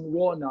nuts, some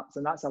raw nuts,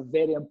 and that's a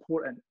very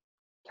important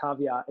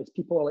caveat. Is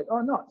people are like,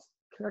 oh, nuts,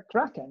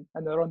 cracking,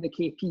 and they're on the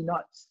KP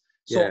nuts,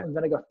 salt and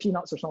vinegar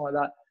peanuts or something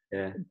like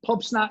that.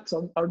 Pub snacks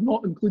are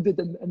not included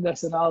in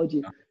this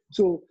analogy.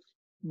 So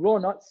raw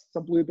nuts,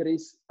 some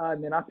blueberries,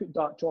 and then I put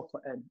dark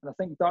chocolate in. And I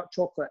think dark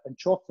chocolate and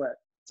chocolate,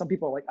 some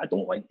people are like, I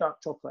don't like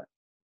dark chocolate.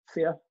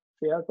 Fair.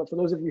 But for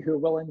those of you who are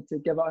willing to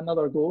give it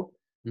another go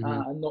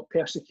and not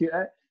persecute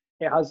it,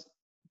 it has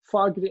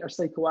far greater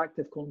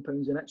psychoactive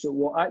compounds in it. So it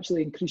will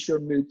actually increase your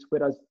mood,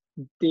 whereas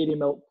dairy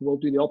milk will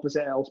do the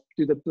opposite. It'll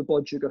do the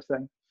blood sugar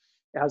thing.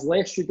 It has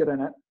less sugar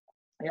in it.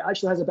 It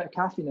actually has a bit of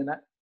caffeine in it.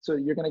 So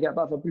you're going to get a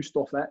bit of a boost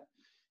off it.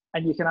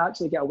 And you can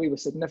actually get away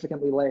with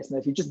significantly less. Now,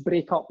 if you just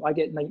break up, I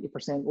get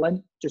 90%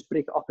 lint, just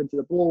break it up into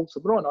the bowl,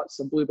 some raw nuts,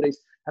 some blueberries,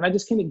 and I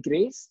just kind of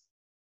graze.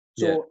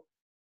 So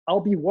I'll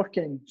be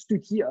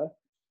stood here,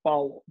 but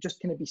I'll just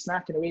kind of be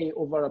snacking away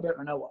over about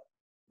an hour.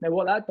 Now,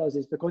 what that does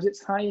is, because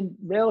it's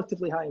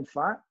relatively high in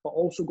fat, but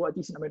also got a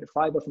decent amount of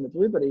fiber from the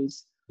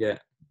blueberries,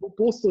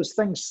 both those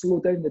things slow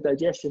down the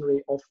digestion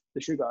rate of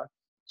the sugar.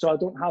 So I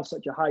don't have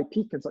such a high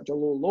peak and such a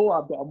low low.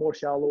 I've got a more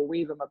shallow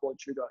wave in my blood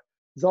sugar.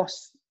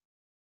 Thus,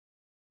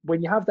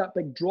 when you have that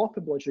big drop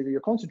in blood sugar,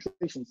 your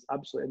concentration is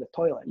absolutely in the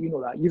toilet. You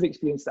know that. You've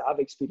experienced it. I've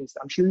experienced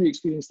it. I'm sure you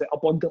experienced it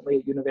abundantly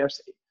at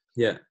university.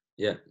 No.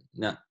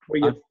 Where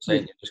you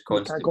just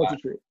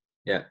concentrate.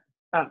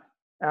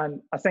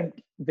 And I think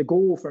the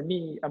goal for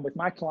me and with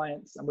my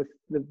clients and with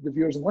the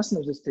viewers and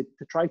listeners is to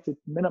try to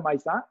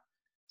minimize that.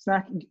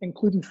 Snack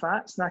including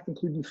fat, snack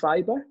including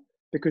fiber,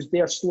 because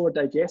they are slower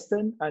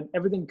digesting, and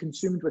everything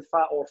consumed with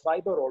fat or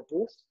fiber or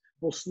both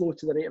will slow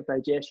to the rate of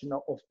digestion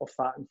of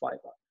fat and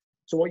fiber.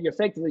 So what you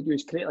effectively do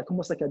is create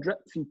almost like a drip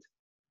feed.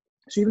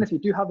 So even if you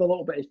do have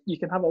you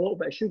can have a little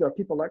bit of sugar.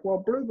 People are like,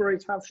 well,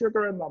 blueberries have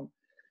sugar in them.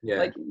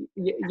 They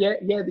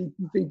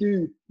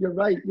do. You're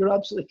right. You're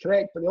absolutely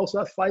correct. But they also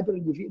have fiber,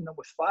 and you've eaten them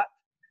with fat.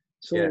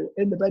 So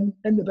in the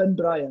bin,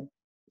 Brian.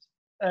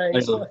 I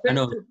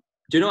know.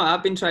 Do you know what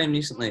I've been trying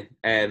recently?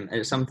 And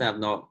it's something I've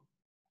not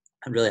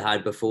really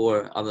had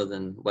before, other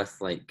than with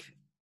like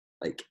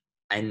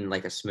in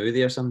like a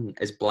smoothie or something.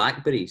 Is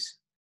blackberries.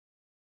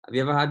 Have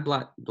you ever had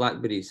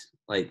blackberries?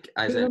 Like,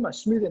 I put them in my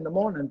smoothie in the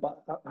morning,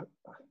 but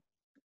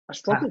I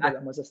struggle with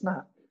them as a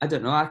snack. I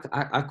don't know.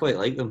 I quite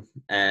like them.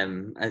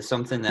 It's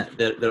something that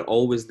they're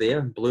always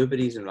there.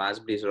 Blueberries and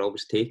raspberries are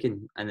always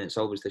taken, and it's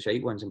always the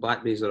shite ones. And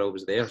blackberries are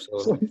always there. So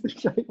it's always the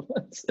shite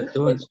ones.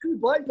 It's true.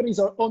 Blackberries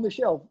are on the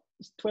shelf.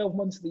 It's 12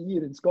 months of the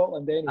year in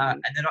Scotland anyway.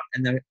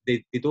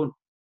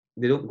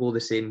 They don't go the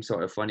same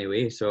sort of funny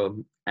way.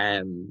 So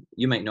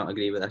you might not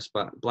agree with this,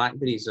 but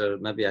blackberries are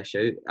maybe a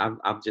shout.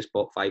 I've just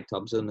bought 5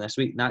 tubs of them this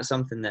week. And that's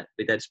something that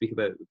we did speak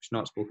about, which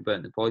not spoke about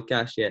in the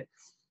podcast yet.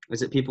 Is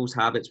that people's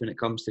habits when it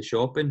comes to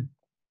shopping?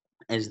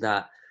 Is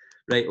that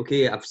right?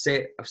 Okay, I've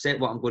set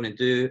what I'm going to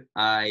do.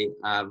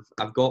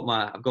 I've got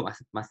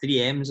my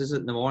 3 M's is it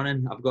in the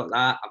morning. I've got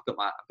that. I've got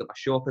my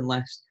shopping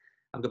list.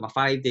 I've got my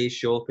 5 days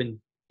shopping.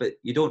 But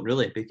you don't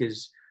really,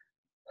 because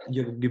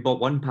you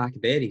bought 1 pack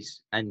of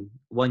berries and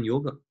 1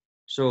 yogurt.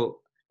 So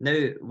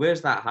now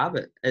where's that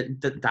habit?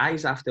 It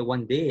dies after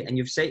 1 day, and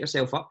you've set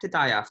yourself up to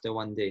die after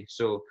 1 day.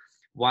 So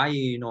why are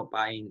you not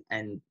buying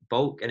in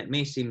bulk? And it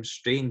may seem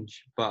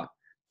strange, but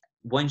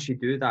once you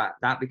do that,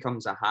 that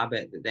becomes a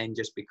habit that then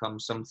just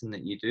becomes something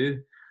that you do.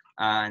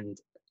 And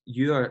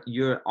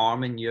you're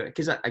arming your,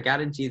 because I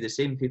guarantee the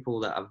same people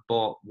that have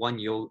bought one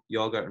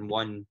yogurt and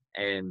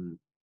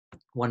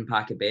one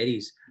pack of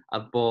berries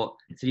have bought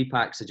 3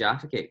 packs of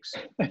Jaffa cakes.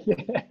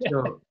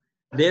 So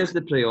there's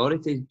the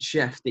priority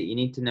shift that you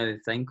need to now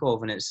think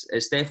of, and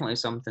it's definitely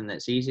something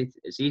that's easy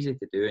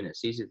to do, and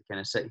it's easy to kind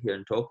of sit here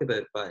and talk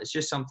about, but it's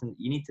just something that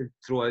you need to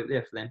throw out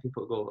there for them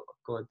people to go, oh,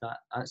 God,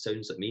 that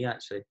sounds like me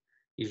actually.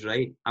 He's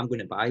right. I'm going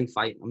to buy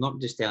 5. I'm not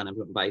just telling I'm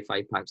going to buy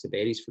 5 packs of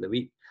berries for the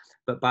week,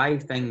 but buy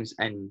things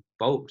in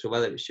bulk. So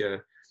whether it's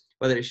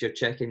your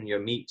chicken, your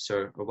meats,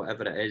 or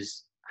whatever it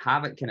is,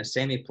 have it kind of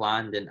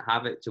semi-planned and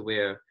have it to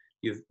where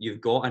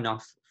you've got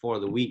enough for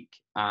the week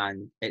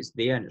and it's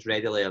there and it's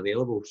readily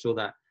available, so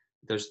that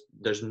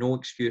there's no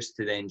excuse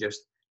to then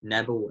just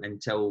nibble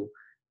until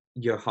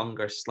your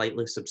hunger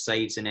slightly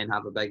subsides and then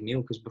have a big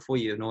meal, because before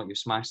you know it, you've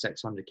smashed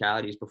 600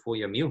 calories before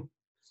your meal,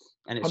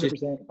 and it's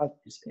 100%.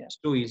 it's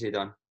so easy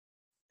done.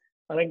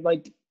 I think,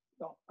 like,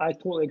 I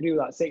totally agree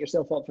with that. Set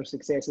yourself up for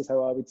success is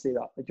how I would say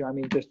that. Do you know what I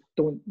mean?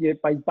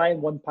 Just by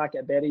buying 1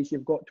 packet of berries,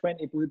 you've got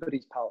 20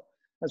 blueberries, pal.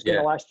 That's going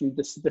to last you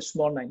this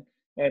morning.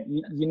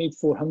 You need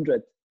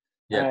 400.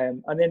 Yeah.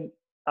 And then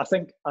I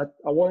think I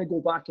want to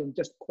go back and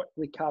just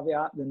quickly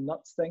caveat the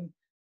nuts thing,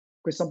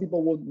 because some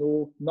people won't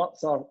know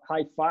nuts are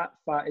high fat.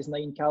 Fat is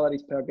 9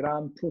 calories per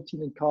gram.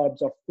 Protein and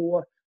carbs are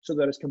 4. So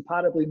there is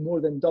comparably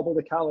more than double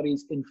the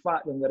calories in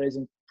fat than there is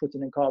in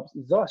protein and carbs.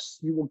 Thus,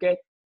 you will get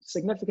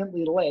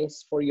significantly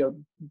less for your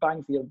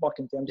bang for your buck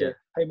in terms of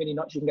how many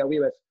nuts you can get away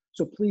with.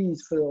 So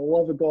please, for the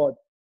love of God,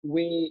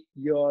 weigh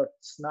your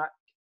snack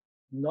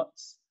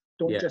nuts.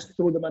 Don't just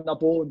throw them in a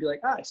bowl and be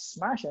like, it's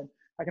smashing.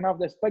 I can have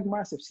this big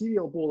massive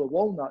cereal bowl of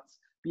walnuts,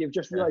 but you've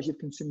just realized you've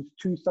consumed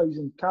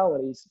 2,000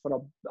 calories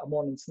for a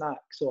morning snack.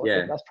 So I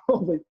think that's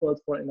probably worth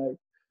pointing out.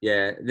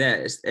 Yeah,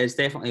 it's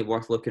definitely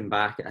worth looking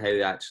back at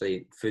how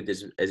actually food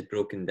is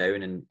broken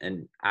down,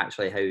 and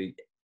actually how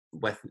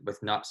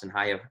with nuts and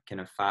higher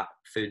kind of fat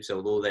foods,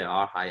 although they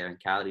are higher in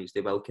calories,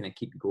 they will kind of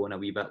keep going a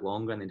wee bit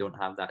longer, and they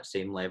don't have that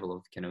same level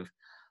of kind of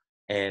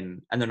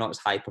and they're not as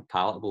hyper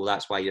palatable.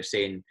 That's why you're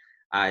saying,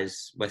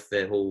 as with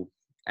the whole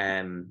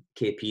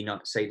KP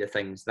nut side of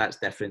things, that's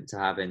different to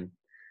having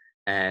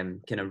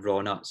kind of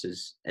raw nuts.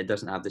 Is it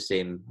doesn't have the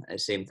same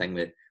thing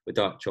with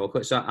dark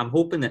chocolate. So I'm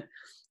hoping that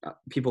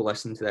people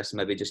listen to this and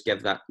maybe just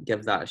give that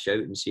a shout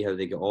and see how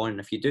they get on. And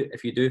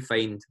if you do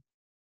find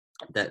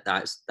that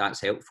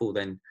that's helpful,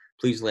 then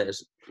please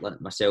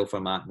let myself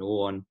or Matt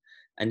know on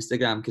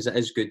Instagram, because it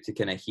is good to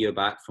kind of hear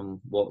back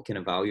from what kind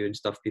of value and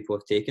stuff people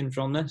have taken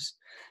from this.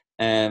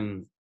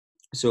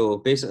 So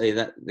basically,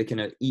 that the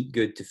kind of eat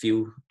good to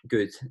feel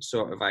good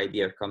sort of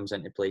idea comes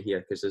into play here,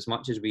 because as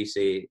much as we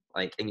say,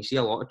 like, and you see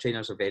a lot of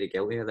trainers are very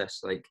guilty of this,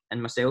 like,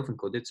 and myself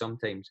included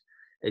sometimes,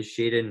 is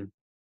sharing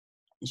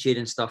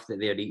stuff that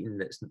they're eating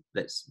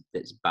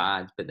that's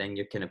bad, but then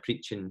you're kind of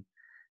preaching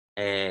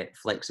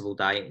flexible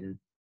dieting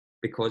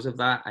because of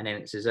that, and then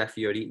it's as if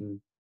you're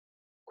eating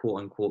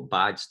quote unquote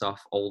bad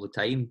stuff all the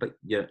time, but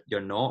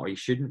you're not, or you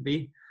shouldn't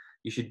be.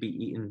 You should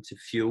be eating to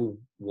fuel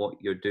what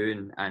you're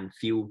doing and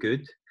feel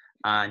good.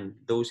 And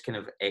those kind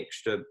of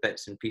extra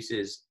bits and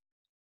pieces,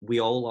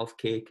 we all love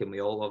cake and we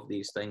all love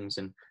these things,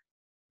 and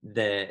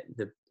the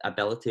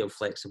ability of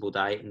flexible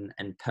dieting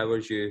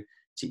empowers you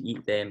to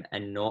eat them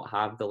and not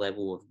have the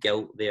level of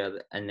guilt there,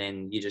 and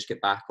then you just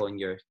get back on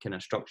your kind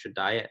of structured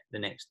diet the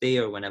next day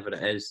or whenever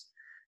it is.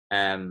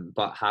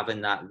 But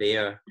having that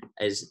there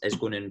is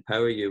going to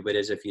empower you,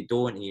 whereas if you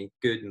don't, and you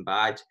good and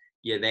bad,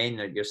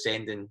 you're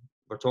sending,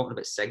 we're talking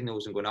about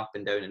signals and going up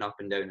and down and up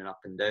and down and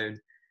up and down.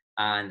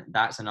 And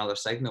that's another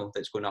signal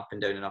that's going up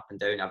and down and up and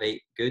down. I've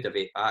ate good, I've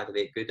ate bad, I've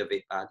ate good, I've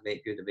ate bad, I've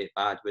ate good, I've ate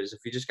bad. Whereas if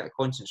you just got a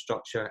constant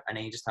structure and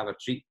then you just have a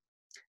treat,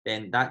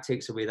 then that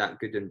takes away that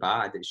good and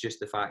bad. It's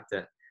just the fact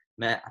that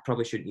I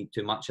probably shouldn't eat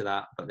too much of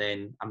that, but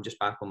then I'm just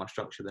back on my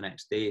structure the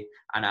next day.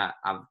 And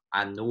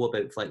I know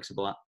about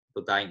flexible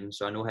dieting,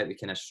 so I know how to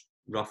kind of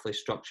roughly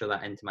structure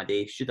that into my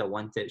day. Should I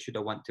want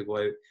to go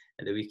out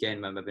at the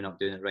weekend, I'm maybe not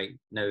doing it right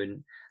now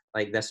and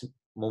like this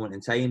moment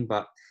in time,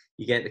 but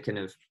you get the kind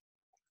of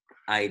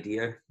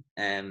idea.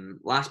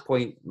 Last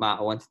point, Matt,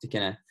 I wanted to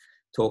kind of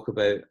talk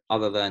about,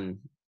 other than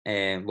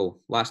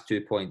last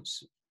 2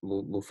 points,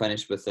 we'll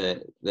finish with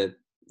the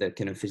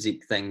kind of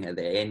physique thing at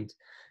the end,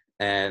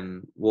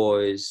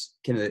 was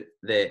kind of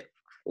the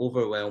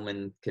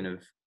overwhelming kind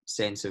of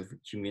sense of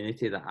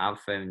community that I've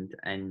found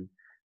in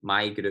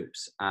my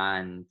groups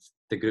and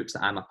the groups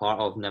that I'm a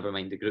part of, never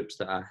mind the groups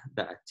that I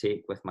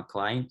take with my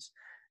clients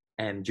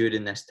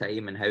during this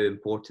time, and how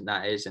important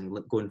that is, and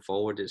going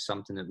forward is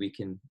something that we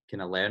can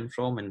kind of learn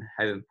from, and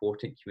how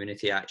important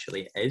community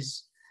actually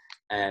is,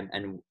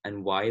 and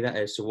why that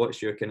is. So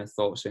what's your kind of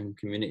thoughts on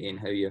community and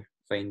how you're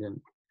finding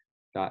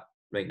that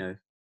right now?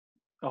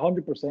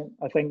 100%.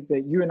 I think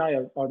that you and I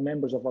are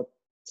members of a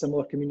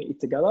similar community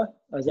together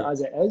as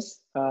it is,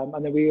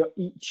 and then we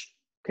each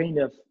kind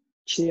of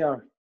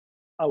share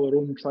our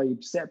own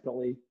tribe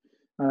separately.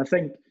 And I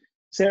think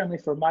certainly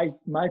for my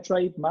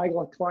tribe, my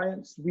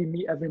clients, we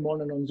meet every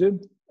morning on Zoom.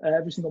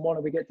 Every single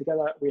morning we get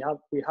together, we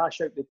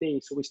hash out the day.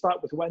 So we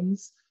start with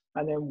wins,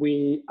 and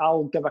then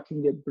I'll give a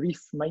kind of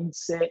brief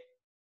mindset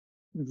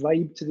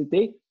vibe to the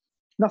day.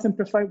 Nothing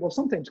profound, well,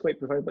 sometimes quite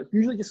profound, but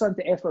usually just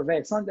something to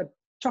effervesce, something to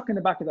chuck in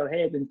the back of their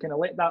head and kind of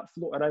let that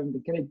float around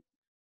and kind of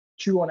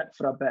chew on it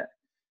for a bit.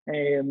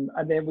 And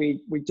then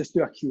we just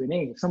do a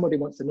Q&A. If somebody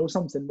wants to know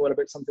something more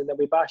about something, then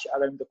we bash it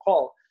around the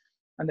call.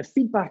 And the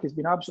feedback has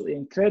been absolutely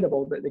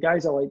incredible. That the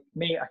guys are like,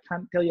 mate, I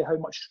can't tell you how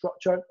much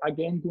structure,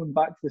 again, going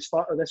back to the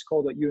start of this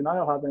call that you and I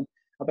are having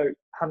about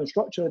having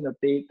structure in their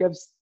day. It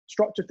gives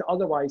structure to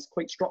otherwise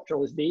quite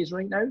structureless days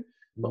right now,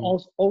 but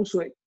also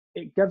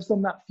it gives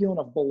them that feeling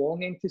of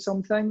belonging to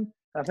something.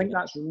 I think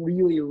that's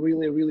really,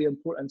 really, really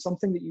important.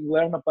 Something that you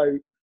learn about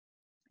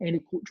any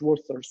coach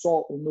worth their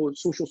salt will know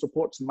social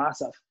support's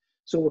massive.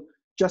 So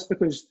just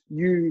because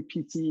you,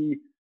 PT,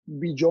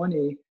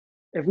 Johnny,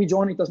 if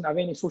Johnny doesn't have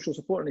any social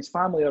support in his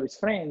family or his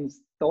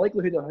friends, the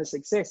likelihood of his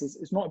success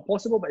is not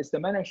impossible, but it's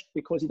diminished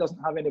because he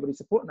doesn't have anybody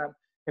supporting him.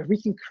 If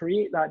we can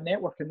create that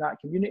network and that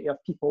community of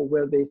people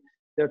where they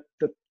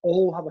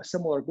all have a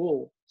similar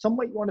goal. Some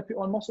might want to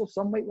put on muscle,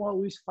 some might want to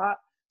lose fat,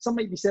 some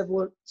might be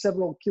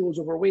several kilos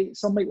overweight,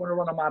 some might want to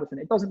run a marathon.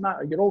 It doesn't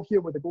matter. You're all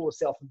here with the goal of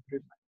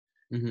self-improvement.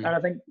 And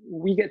I think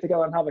we get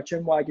together and have a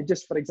chinwag. And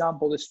just for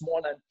example, this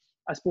morning,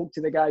 I spoke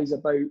to the guys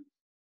about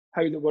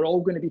how that we're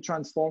all going to be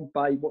transformed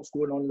by what's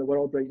going on in the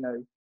world right now.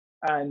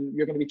 And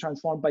you're going to be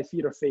transformed by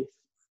fear or faith.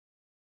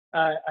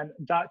 And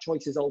that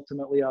choice is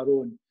ultimately our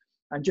own.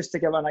 And just to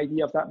give an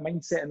idea of that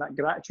mindset and that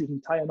gratitude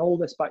and tying all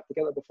this back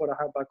together before I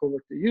hand back over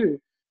to you,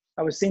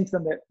 I was saying to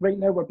them that right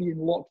now we're being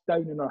locked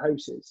down in our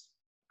houses.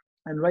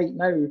 And right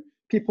now,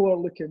 people are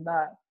looking at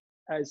that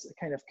as a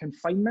kind of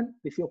confinement.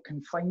 They feel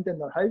confined in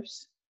their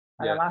house.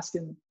 And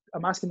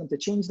I'm asking them to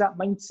change that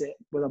mindset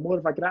with a more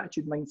of a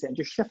gratitude mindset and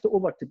just shift it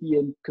over to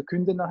being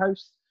cocooned in their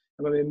house.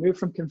 And when we move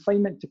from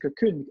confinement to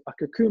cocoon, a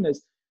cocoon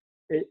is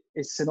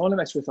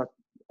synonymous with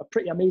a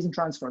pretty amazing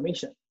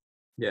transformation.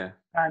 Yeah.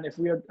 And if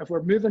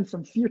we're moving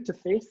from fear to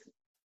faith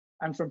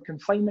and from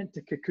confinement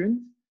to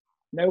cocoon,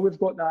 now we've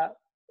got that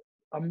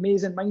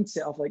amazing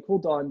mindset of like,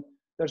 hold on,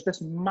 there's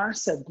this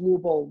massive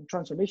global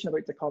transformation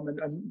about to come.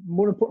 And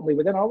more importantly,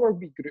 within our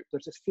wee group,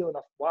 there's this feeling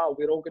of, wow,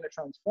 we're all going to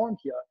transform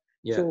here.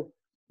 Yeah. So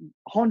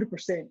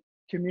 100%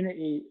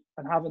 community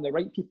and having the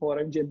right people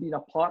around you and being a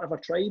part of a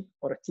tribe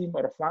or a team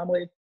or a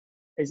family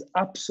is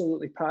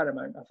absolutely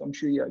paramount. I'm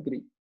sure you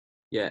agree.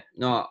 Yeah,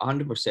 no,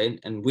 100%.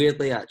 And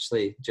weirdly,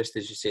 actually, just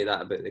as you say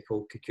that about the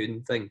whole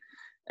cocoon thing,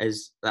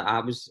 is that I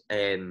was,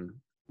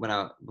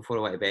 before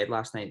I went to bed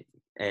last night,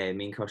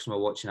 me and Kirsten were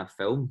watching a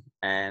film,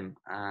 and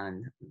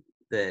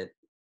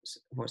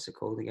what's it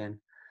called again?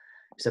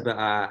 It's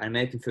about an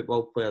American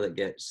football player that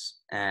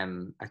gets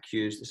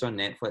accused. It's on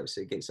Netflix.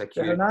 It gets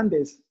accused.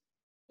 Hernandez.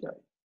 Yeah.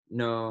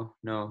 No.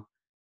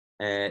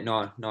 It's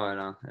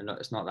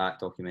not that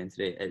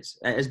documentary. It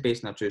is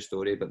based on a true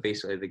story, but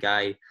basically the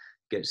guy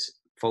gets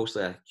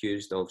falsely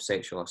accused of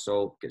sexual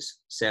assault,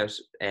 gets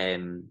served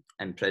in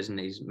prison.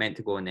 He's meant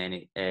to go in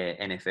the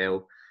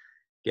NFL.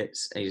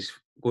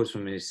 Goes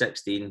from when he's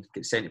 16,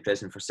 gets sent to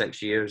prison for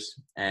 6 years,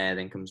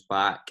 then comes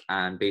back,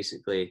 and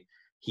basically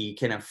he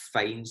kind of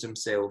finds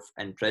himself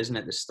in prison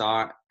at the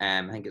start.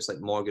 I think it's like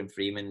Morgan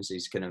Freeman's.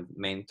 He's kind of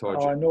mentored.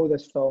 Oh, I know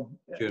this film.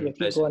 Yeah,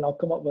 keep going. I'll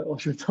come up with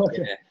what you're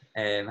talking.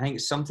 Yeah. I think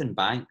it's something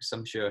Banks,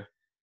 I'm sure.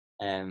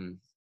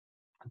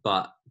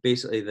 But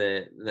basically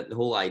the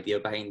whole idea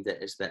behind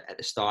it is that at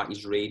the start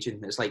he's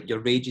raging. It's like you're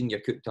raging, you're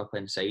cooked up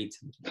inside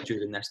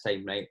during this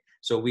time, right?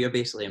 So we are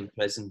basically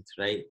imprisoned,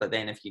 right? But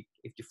then if you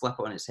flip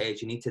it on its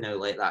head, you need to now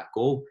let that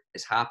go.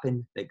 It's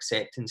happened. The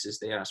acceptance is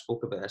there. I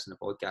spoke about this in the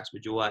podcast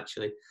with Joe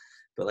actually.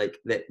 But like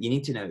that, you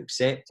need to now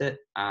accept it,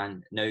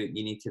 and now you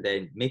need to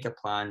then make a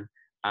plan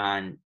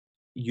and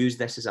use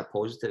this as a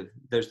positive.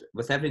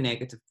 With every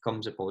negative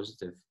comes a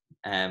positive.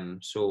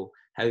 So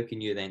how can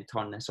you then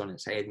turn this on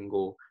its head and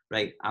go,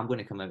 right, I'm going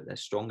to come out of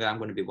this stronger. I'm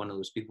going to be one of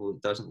those people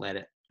that doesn't let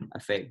it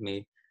affect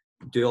me.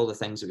 Do all the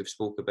things that we've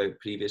spoke about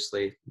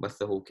previously with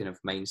the whole kind of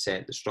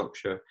mindset, the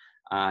structure,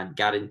 and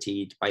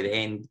guaranteed by the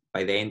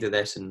end of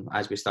this, and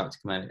as we start to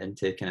come out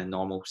into kind of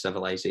normal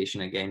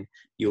civilization again,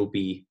 you'll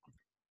be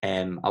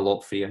a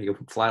lot freer. You'll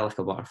fly like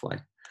a butterfly.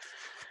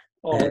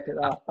 Oh, look at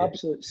that.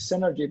 Absolute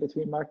synergy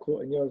between my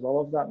quote and yours. I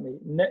love that, mate.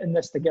 Knitting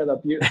this together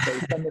beautifully.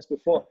 You've done this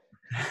before.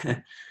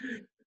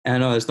 I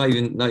know, it's not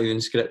even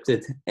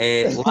scripted.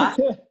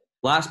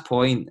 Last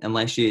point,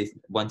 unless you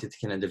wanted to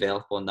kind of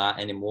develop on that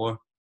anymore,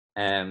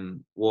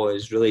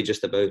 was really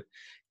just about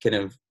kind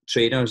of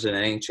trainers, and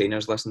any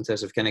trainers listen to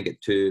this. I've kind of got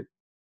two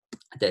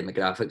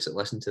demographics that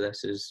listen to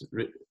this, is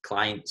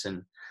clients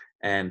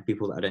and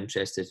people that are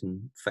interested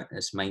in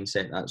fitness,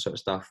 mindset, that sort of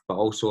stuff. But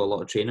also a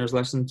lot of trainers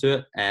listen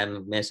to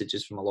it,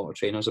 messages from a lot of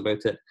trainers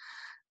about it,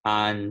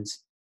 and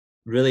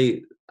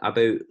really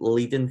about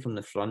leading from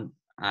the front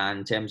and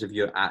in terms of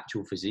your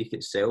actual physique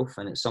itself.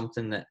 And it's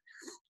something that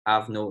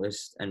I've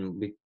noticed, and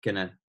we kind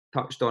of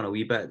touched on a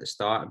wee bit at the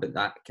start about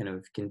that kind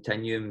of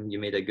continuum. You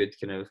made a good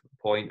kind of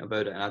point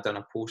about it, and I've done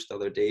a post the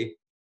other day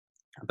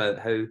about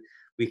how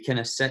we kind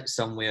of sit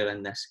somewhere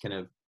in this kind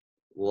of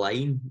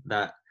line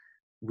that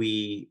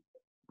we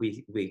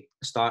we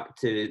start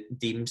to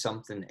deem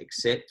something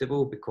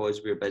acceptable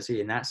because we're busy,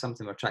 and that's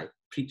something we're trying to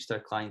preach to our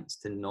clients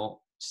to not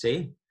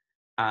say.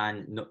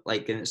 And not,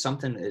 like, and it's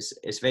something that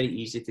it's very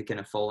easy to kind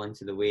of fall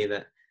into the way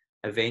that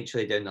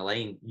eventually down the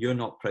line you're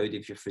not proud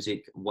of your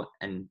physique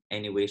in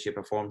any way, shape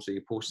or form. So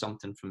you post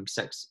something from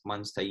 6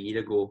 months to a year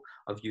ago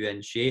of you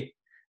in shape,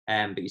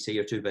 but you say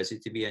you're too busy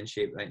to be in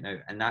shape right now,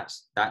 and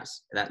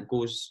that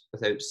goes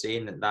without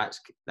saying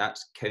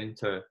that's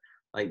counter,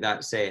 like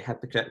that's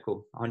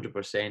hypocritical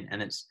 100%.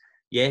 And it's,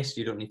 yes,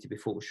 you don't need to be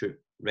photo shoot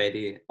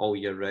ready all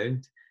year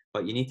round,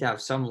 but you need to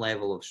have some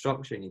level of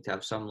structure, you need to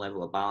have some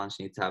level of balance,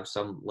 you need to have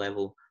some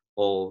level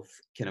of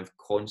kind of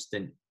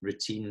constant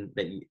routine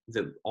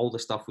that all the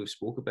stuff we've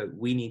spoke about,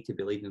 we need to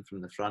be leading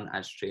from the front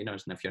as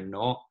trainers. And if you're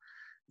not,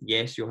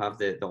 yes, you'll have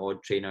the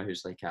odd trainer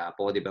who's like a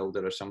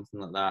bodybuilder or something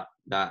like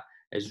that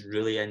is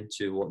really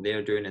into what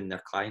they're doing, and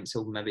their clients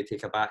will maybe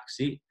take a back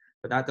seat.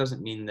 But that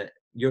doesn't mean that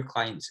your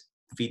clients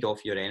feed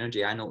off your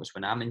energy. I notice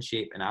when I'm in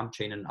shape and I'm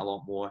training a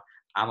lot more,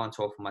 I'm on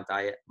top of my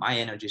diet, my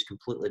energy is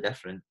completely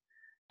different.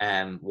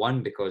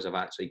 One, because I've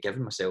actually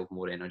given myself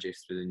more energy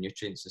through the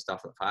nutrients and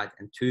stuff that I've had,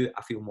 and two,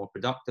 I feel more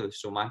productive,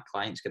 so my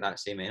clients get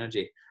that same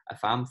energy. If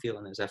I'm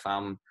feeling as if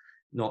I'm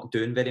not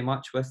doing very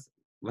much with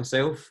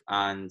myself,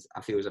 and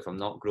I feel as if I'm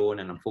not growing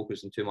and I'm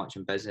focusing too much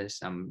in business,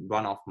 I'm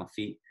run off my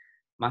feet,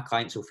 my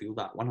clients will feel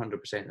that 100%.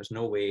 There's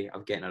no way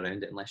of getting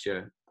around it unless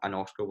you're an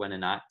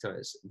Oscar-winning actor.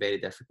 It's very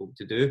difficult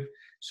to do.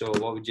 So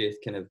what would you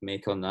kind of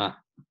make on that?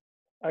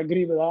 I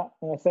agree with that,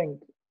 and I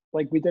think,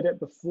 like, we did it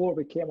before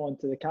we came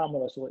onto the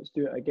camera, so let's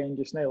do it again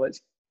just now.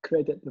 Let's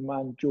credit the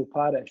man Joe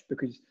Parrish,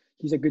 because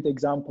he's a good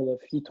example of,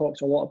 he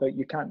talks a lot about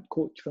you can't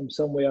coach from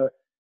somewhere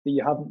that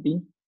you haven't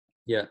been.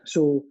 Yeah.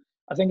 So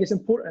I think it's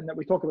important that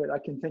we talk about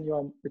that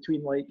continuum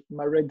between, like,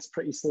 my rig's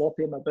pretty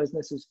sloppy and my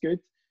business is good,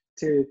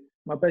 to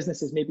my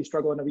business is maybe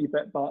struggling a wee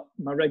bit, but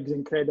my rig's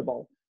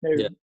incredible. Now,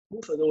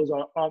 both of those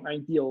aren't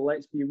ideal,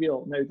 let's be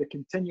real. Now, the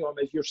continuum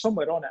is you're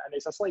somewhere on it, and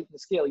it's a sliding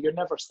scale. You're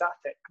never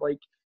static. Like,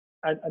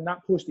 and that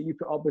post that you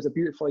put up was a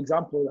beautiful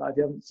example of that. If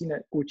you haven't seen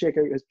it, go check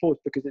out his post,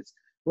 because it's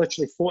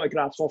literally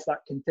photographs off that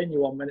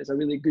continuum, and it's a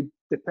really good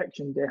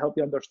depiction to help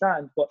you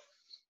understand. But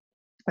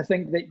I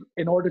think that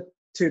in order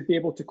to be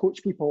able to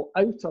coach people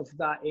out of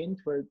that end,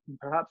 where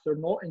perhaps they're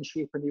not in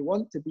shape and they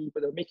want to be,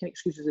 but they're making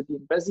excuses of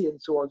being busy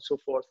and so on and so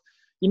forth,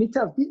 you need to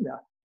have been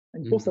there.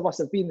 And both of us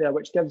have been there,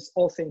 which gives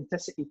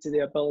authenticity to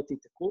the ability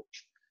to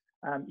coach.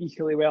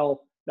 Equally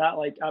well, that,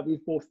 like,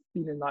 we've both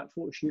been in that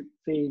photo shoot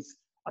phase.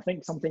 I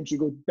think sometimes you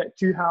go a bit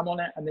too ham on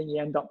it, and then you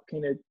end up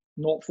kind of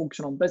not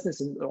focusing on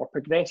business or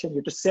progression.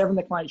 You're just serving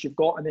the clients you've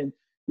got, and then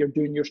you're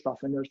doing your stuff,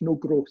 and there's no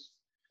growth.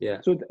 Yeah.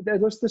 So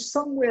there's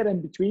somewhere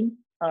in between,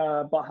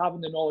 but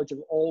having the knowledge of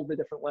all the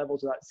different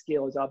levels of that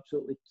scale is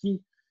absolutely key.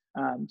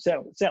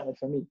 Certainly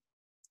for me.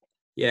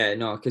 Yeah,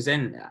 no, because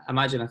then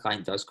imagine a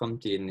client does come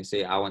to you and they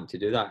say, "I want to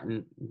do that,"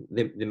 and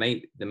they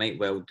might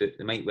well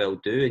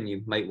do, and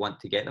you might want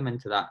to get them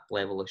into that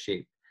level of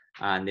shape,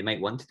 and they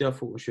might want to do a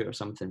photo shoot or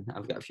something.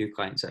 I've got a few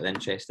clients that are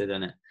interested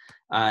in it,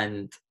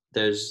 and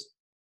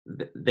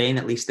then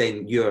at least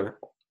you're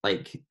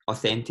like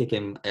authentic,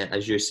 and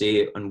as you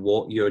say, on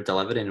what you're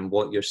delivering and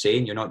what you're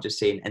saying. You're not just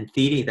saying, in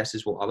theory, this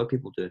is what other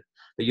people do,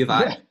 but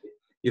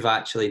you've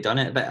actually done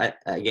it. But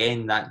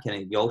again, that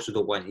kind of, you also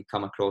don't want to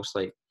come across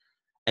like,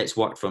 it's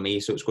worked for me,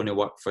 so it's going to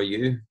work for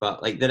you.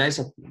 But like, there is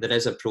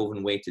a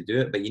proven way to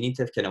do it, but you need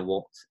to have kind of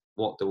walk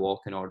the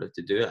walk in order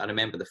to do it. I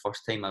remember the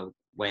first time I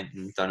went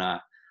and done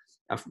a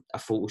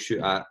photo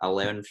shoot, I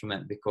learned from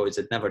it because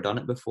I'd never done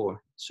it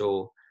before.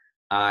 So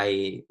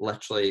I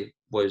literally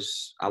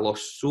I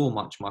lost so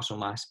much muscle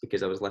mass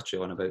because I was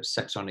literally on about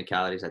 600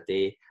 calories a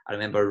day. I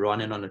remember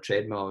running on the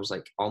treadmill. I was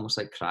like almost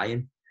like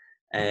crying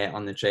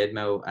on the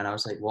treadmill, and I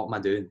was like, what am I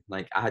doing?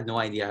 Like, I had no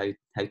idea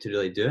how to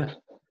really do it.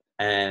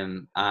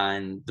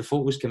 And the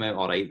photos came out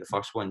all right, the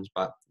first ones,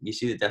 but you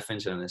see the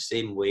difference in the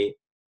same weight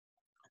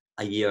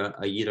a year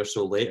or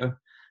so later,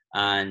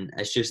 and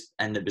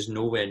it was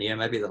nowhere near,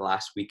 maybe the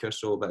last week or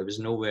so, but it was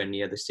nowhere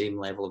near the same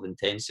level of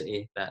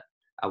intensity that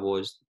I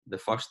was the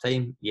first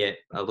time, yet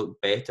I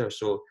looked better.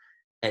 So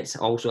it's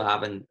also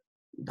having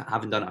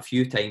done it a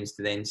few times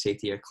to then say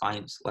to your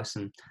clients,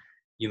 listen,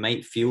 you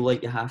might feel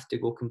like you have to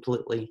go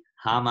completely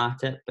ham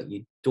at it, but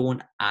you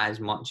don't as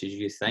much as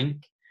you think.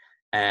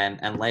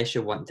 Unless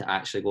you're wanting to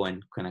actually go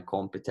in kind of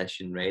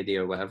competition ready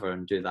or whatever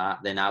and do that,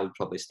 then I would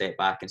probably step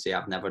back and say,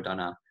 I've never done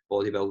a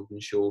bodybuilding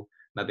show,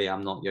 maybe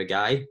I'm not your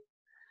guy.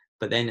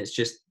 But then it's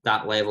just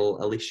that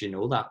level, at least you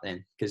know that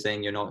then, because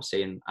then you're not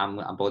saying, I'm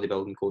a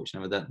bodybuilding coach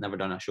and I've never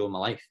done a show in my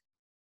life.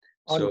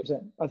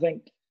 100%. I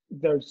think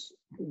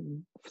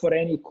for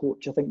any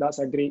coach, I think that's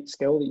a great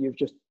skill that you've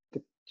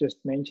just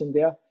mentioned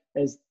there,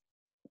 is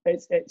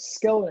it's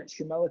skill and it's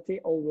humility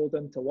all rolled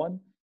into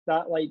one.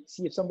 That, like,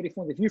 see, if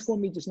you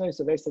phone me just now,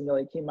 Sylvester, and you're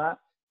like, hey Matt,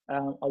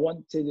 I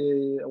want to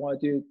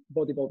do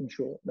bodybuilding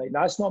show. Like,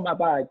 that's not my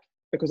bag,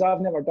 because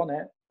I've never done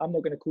it. I'm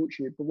not going to coach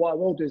you, but what I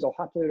will do is I'll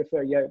happily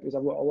refer you out, because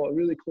I've got a lot of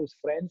really close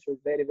friends who are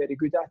very, very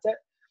good at it.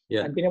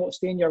 Yeah. And being able to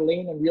stay in your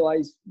lane and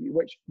realize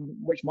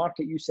which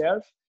market you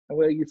serve and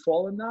where you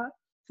fall in that,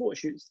 photo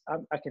shoots.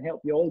 I can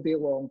help you all day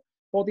long.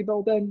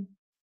 Bodybuilding,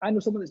 I know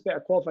someone that's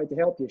better qualified to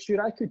help you.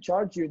 Sure, I could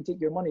charge you and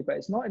take your money, but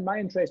it's not in my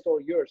interest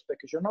or yours,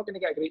 because you're not going to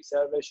get a great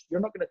service. You're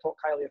not going to talk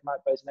highly of my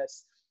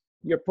business.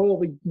 You're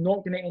probably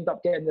not going to end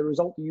up getting the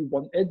result that you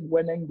wanted,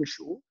 winning the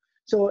show.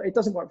 So it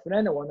doesn't work for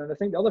anyone. And I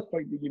think the other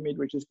point that you made,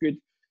 which is good,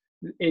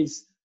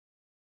 is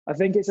I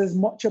think it's as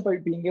much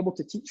about being able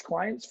to teach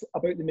clients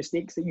about the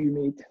mistakes that you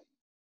made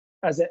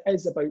as it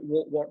is about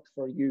what worked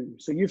for you.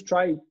 So you've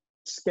tried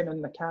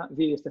skinning the cat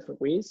various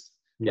different ways.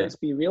 Yeah. Let's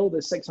be real,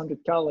 the 600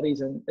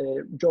 calories and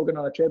jogging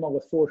on a treadmill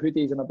with 4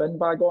 hoodies and a bin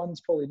bag on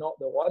is probably not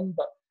the one,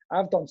 but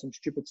I've done some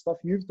stupid stuff.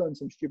 You've done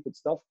some stupid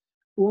stuff.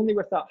 Only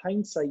with that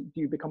hindsight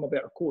do you become a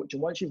better coach.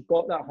 And once you've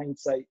got that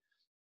hindsight,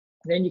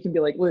 then you can be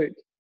like, look,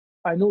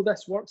 I know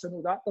this works, I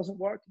know that doesn't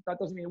work. That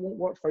doesn't mean it won't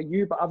work for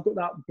you, but I've got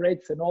that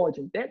breadth of knowledge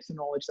and depth of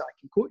knowledge that I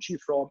can coach you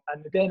from.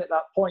 And then at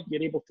that point,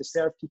 you're able to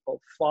serve people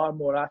far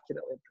more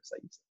accurately and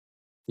precisely.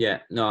 Yeah,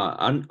 no,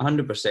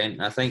 100%.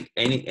 I think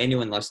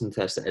anyone listening to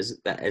this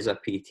that is a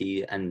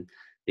PT and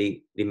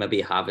they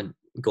maybe haven't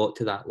got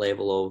to that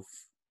level of,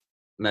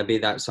 maybe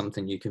that's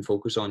something you can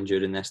focus on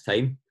during this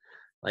time.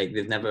 Like,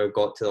 they've never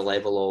got to the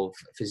level of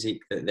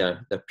physique that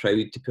they're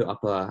proud to put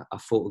up a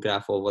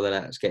photograph of, whether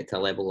it's get to a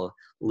level of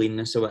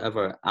leanness or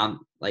whatever.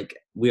 Like,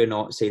 we're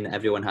not saying that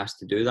everyone has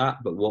to do that,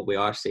 but what we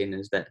are saying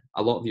is that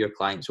a lot of your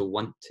clients will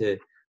want to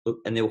look,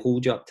 and they'll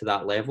hold you up to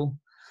that level.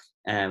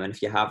 And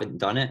if you haven't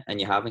done it and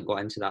you haven't got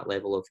into that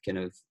level of kind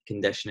of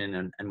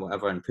conditioning and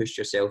whatever, and pushed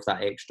yourself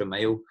that extra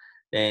mile,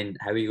 then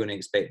how are you going to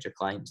expect your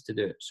clients to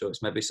do it? So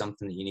it's maybe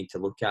something that you need to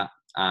look at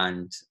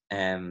and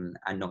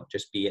not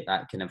just be at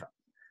that kind of,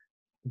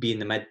 be in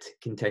the mid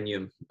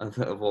continuum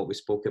of what we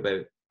spoke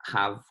about.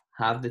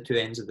 Have the two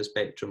ends of the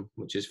spectrum,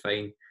 which is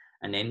fine,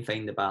 and then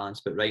find the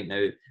balance. But right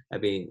now,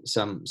 maybe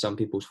some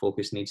people's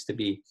focus needs to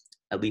be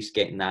at least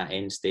getting that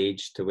end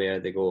stage to where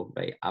they go,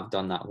 right, I've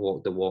done that,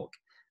 walk the walk.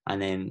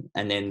 And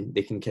then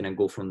they can kind of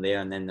go from there,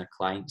 and then their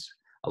clients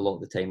a lot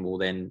of the time will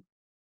then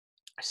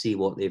see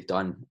what they've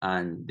done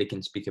and they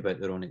can speak about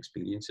their own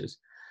experiences.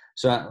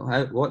 So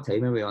what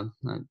time are we on?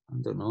 I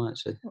don't know,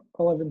 actually.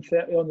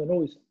 11:30 on the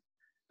nose.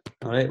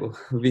 All right, well,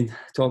 we've been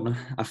talking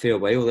a fair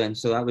while then,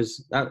 so that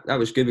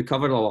was good. We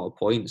covered a lot of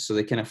points. So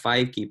the kind of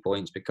 5 key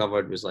points we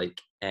covered was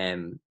like a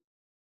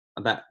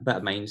bit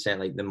of mindset,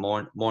 like the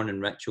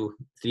morning ritual,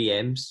 3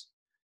 M's,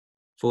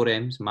 4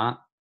 M's, Matt,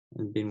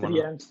 and being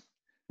 3 M's.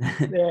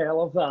 Yeah, I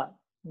love that.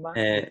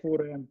 Matt,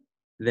 4 M.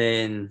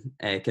 Then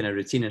kind of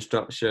routine and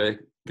structure,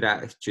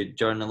 gratitude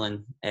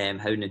journaling,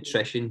 how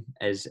nutrition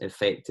is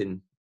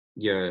affecting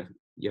your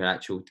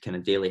actual kind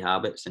of daily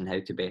habits and how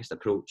to best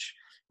approach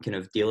kind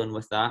of dealing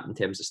with that in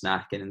terms of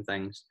snacking and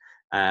things,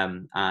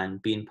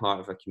 and being part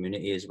of a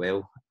community as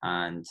well.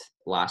 And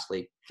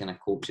lastly, kind of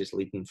coaches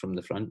leading from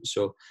the front.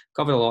 So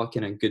covered a lot of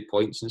kind of good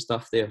points and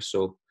stuff there.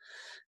 So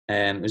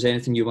was there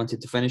anything you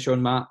wanted to finish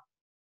on, Matt?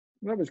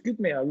 That was good,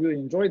 mate. I really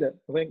enjoyed it.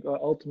 I think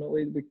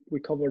ultimately we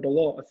covered a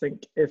lot. I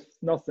think if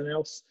nothing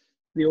else,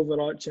 the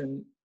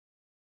overarching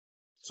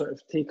sort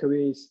of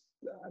takeaways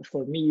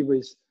for me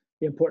was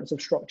the importance of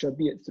structure,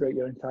 be it throughout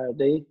your entire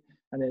day,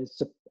 and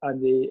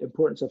the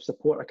importance of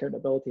support,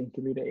 accountability, and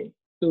community.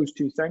 Those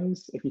 2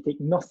 things, if you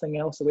take nothing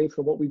else away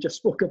from what we just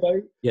spoke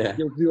about, yeah,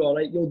 you'll do all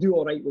right. You'll do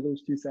all right with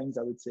those 2 things,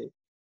 I would say.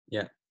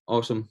 Yeah.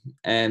 Awesome.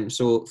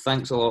 So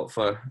thanks a lot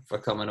for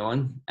coming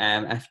on.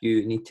 If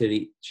you need to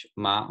reach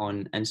Matt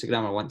on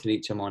Instagram or want to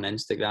reach him on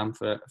Instagram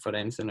for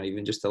anything, or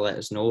even just to let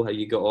us know how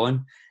you got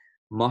on,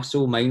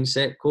 Muscle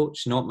Mindset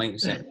Coach, not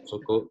Mindset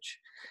Muscle Coach.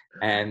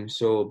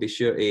 So be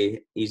sure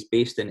he's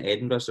based in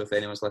Edinburgh. So if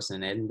anyone's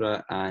listening in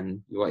Edinburgh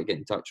and you want to get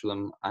in touch with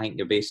him, I think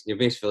you're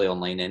based fully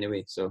online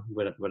anyway. So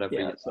whatever.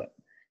 Yeah, that's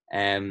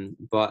it.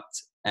 But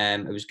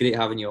it was great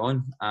having you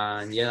on,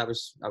 and yeah, that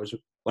was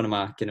one of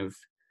my kind of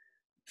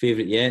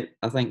favourite yet,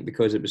 I think,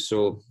 because it was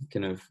so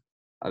kind of,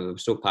 I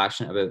was so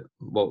passionate about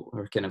what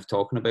we're kind of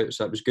talking about,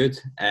 so that was good.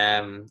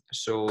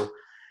 So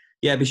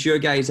yeah, be sure,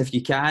 guys, if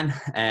you can,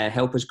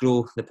 help us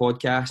grow the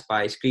podcast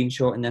by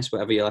screenshotting this,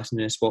 whatever you're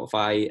listening to,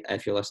 Spotify,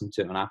 if you're listening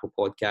to it on Apple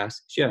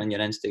Podcasts, share it on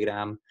your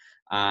Instagram,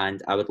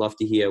 and I would love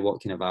to hear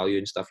what kind of value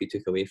and stuff you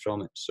took away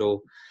from it.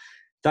 So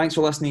thanks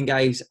for listening,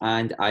 guys,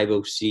 and I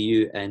will see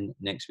you in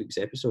next week's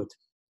episode.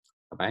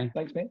 Bye-bye.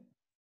 Thanks, mate.